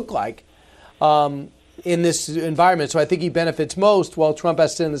going to look like in this environment. So I think he benefits most while Trump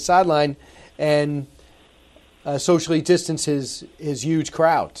has to sit on the sideline and socially distance his huge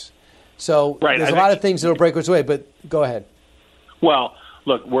crowds. So there's a lot of things that will break his way, but go ahead. Well,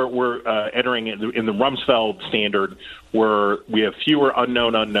 look, we're entering in the Rumsfeld standard, where we have fewer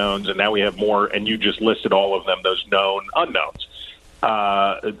unknown unknowns, and now we have more, and you just listed all of them, those known unknowns.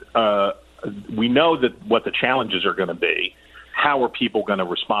 We know that what the challenges are going to be. How are people going to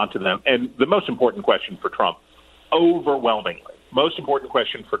respond to them? And the most important question for Trump, overwhelmingly, most important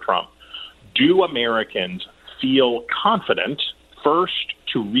question for Trump, do Americans feel confident, first,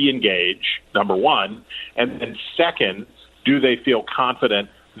 to reengage, number one, and then second, do they feel confident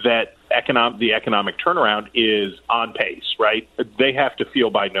that the economic turnaround is on pace, right? They have to feel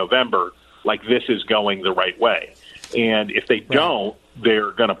by November like this is going the right way. And if they don't,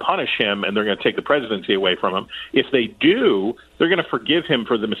 they're going to punish him and they're going to take the presidency away from him. If they do, they're going to forgive him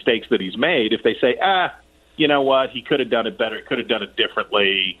for the mistakes that he's made. If they say, you know what, he could have done it better, could have done it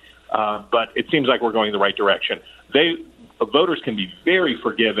differently, but it seems like we're going the right direction. Voters can be very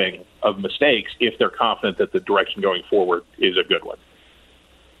forgiving of mistakes if they're confident that the direction going forward is a good one.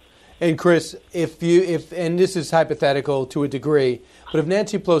 And Chris, if and this is hypothetical to a degree, but if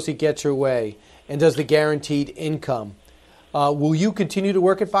Nancy Pelosi gets her way and does the guaranteed income, will you continue to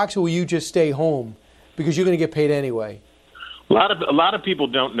work at Fox, or will you just stay home because you're going to get paid anyway? A lot of people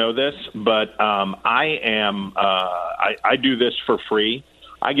don't know this, but I do this for free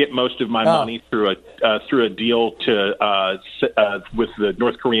I get most of my money through a deal with the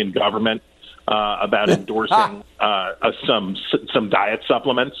North Korean government about endorsing some diet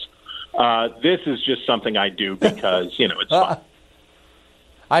supplements. This is just something I do because it's fun.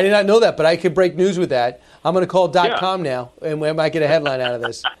 I did not know that, but I could break news with that. I'm going to call .com now, and we might get a headline out of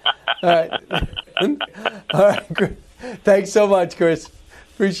this. All right. All right. Thanks so much, Chris.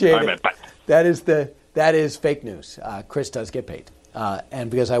 Appreciate it. Bye. That is fake news. Chris does get paid.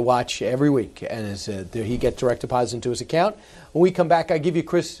 And because I watch every week, and he gets direct deposits into his account. When we come back, I give you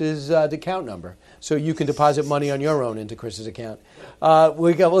Chris's account number, so you can deposit money on your own into Chris's account.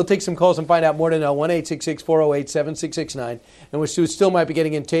 We'll take some calls and find out more to know. 1-866-408-7669. And we still might be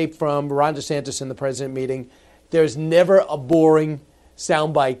getting in tape from Ron DeSantis in the president meeting. There's never a boring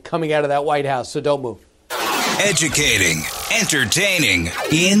soundbite coming out of that White House, so don't move. Educating, entertaining,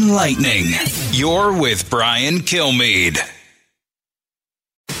 enlightening. You're with Brian Kilmeade.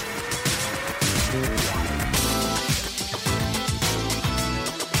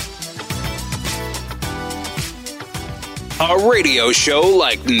 A radio show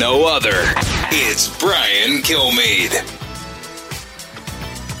like no other. It's Brian Kilmeade.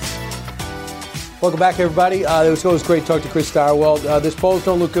 Welcome back, everybody. It was always great to talk to Chris Stirewalt. This polls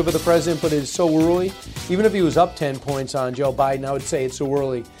don't look good for the president, but it's so early. Even if he was up 10 points on Joe Biden, I would say it's so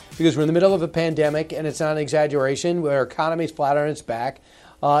early because we're in the middle of a pandemic, and it's not an exaggeration. Our economy's flat on its back.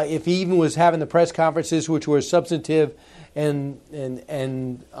 If he even was having the press conferences, which were substantive and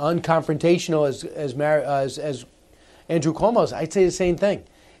unconfrontational as Andrew Cuomo's, I'd say the same thing.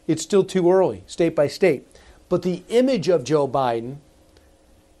 It's still too early, state by state. But the image of Joe Biden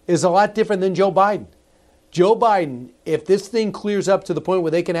is a lot different than Joe Biden. Joe Biden, if this thing clears up to the point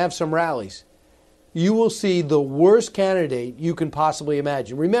where they can have some rallies, you will see the worst candidate you can possibly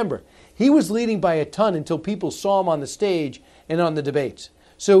imagine. Remember, he was leading by a ton until people saw him on the stage and on the debates.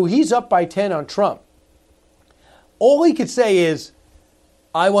 So he's up by 10 on Trump. All he could say is,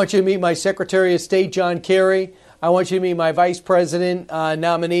 I want you to meet my Secretary of State, John Kerry. I want you to meet my Vice President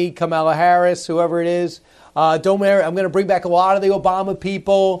nominee, Kamala Harris, whoever it is. Don't worry, I'm going to bring back a lot of the Obama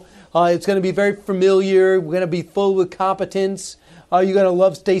people. It's going to be very familiar. We're going to be full with competence. You're going to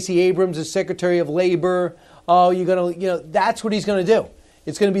love Stacey Abrams as Secretary of Labor. You're going to, that's what he's going to do.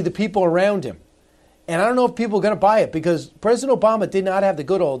 It's going to be the people around him. And I don't know if people are going to buy it because President Obama did not have the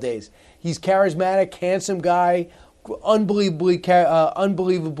good old days. He's charismatic, handsome guy, unbelievably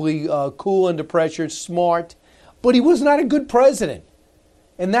cool under pressure, smart. But he was not a good president.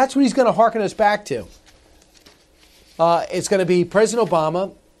 And that's what he's going to hearken us back to. It's going to be President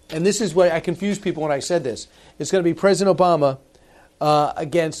Obama, and this is what I confused people when I said this. It's going to be President Obama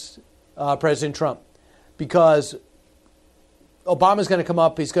against President Trump. Because Obama's going to come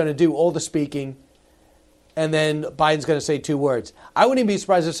up, he's going to do all the speaking, and then Biden's going to say 2 words. I wouldn't even be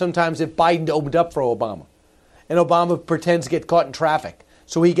surprised if Biden opened up for Obama, and Obama pretends to get caught in traffic,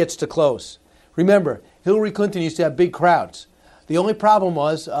 so he gets to close. Remember, Hillary Clinton used to have big crowds. The only problem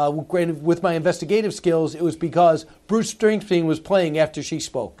was, with my investigative skills, it was because Bruce Springsteen was playing after she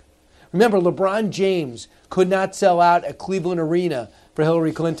spoke. Remember, LeBron James could not sell out a Cleveland arena for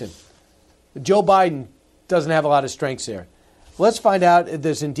Hillary Clinton. Joe Biden doesn't have a lot of strengths there. Let's find out if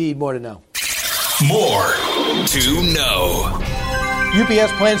there's indeed more to know. More to know.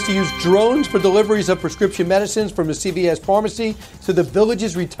 UPS plans to use drones for deliveries of prescription medicines from a CVS pharmacy to the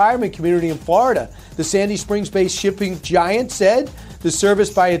Villages retirement community in Florida. The Sandy Springs-based shipping giant said the service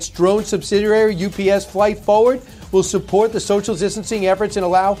by its drone subsidiary, UPS Flight Forward, will support the social distancing efforts and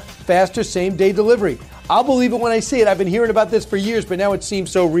allow faster same-day delivery. I'll believe it when I see it. I've been hearing about this for years, but now it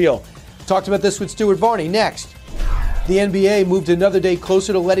seems so real. Talked about this with Stuart Varney. Next. The NBA moved another day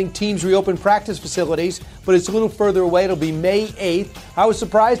closer to letting teams reopen practice facilities, but it's a little further away. It'll be May 8th. I was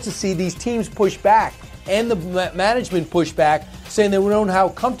surprised to see these teams push back and the management push back, saying they don't know how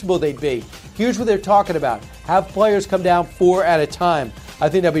comfortable they'd be. Here's what they're talking about. Have players come down 4 at a time. I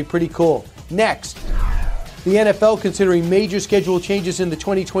think that'd be pretty cool. Next, the NFL considering major schedule changes in the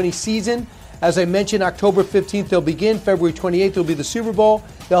 2020 season. As I mentioned, October 15th they'll begin. February 28th will be the Super Bowl.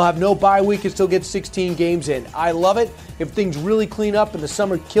 They'll have no bye week and still get 16 games in. I love it. If things really clean up and the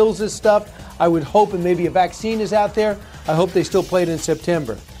summer kills this stuff, I would hope, and maybe a vaccine is out there, I hope they still play it in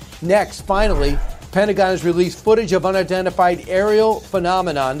September. Next, finally, Pentagon has released footage of unidentified aerial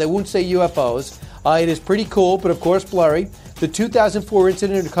phenomenon. They won't say UFOs. It is pretty cool, but of course blurry. The 2004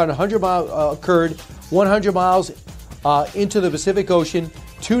 incident occurred 100 miles into the Pacific Ocean.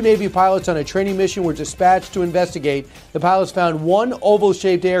 2 Navy pilots on a training mission were dispatched to investigate. The pilots found one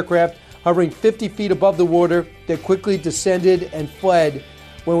oval-shaped aircraft hovering 50 feet above the water that quickly descended and fled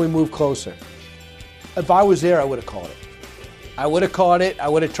when we moved closer. If I was there, I would have called it. I would have caught it. I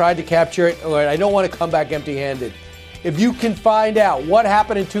would have tried to capture it. Or I don't want to come back empty-handed. If you can find out what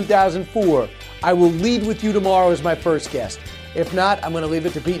happened in 2004, I will lead with you tomorrow as my first guest. If not, I'm going to leave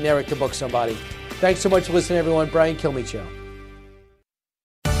it to Pete and Eric to book somebody. Thanks so much for listening, everyone. Brian Kilmeade Show.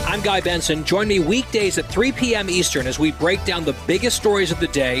 I'm Guy Benson. Join me weekdays at 3 p.m. Eastern as we break down the biggest stories of the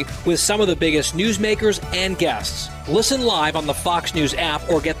day with some of the biggest newsmakers and guests. Listen live on the Fox News app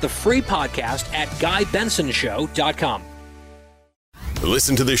or get the free podcast at GuyBensonShow.com.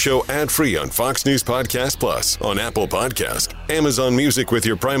 Listen to the show ad-free on Fox News Podcast Plus, on Apple Podcast, Amazon Music with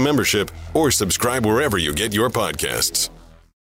your Prime membership, or subscribe wherever you get your podcasts.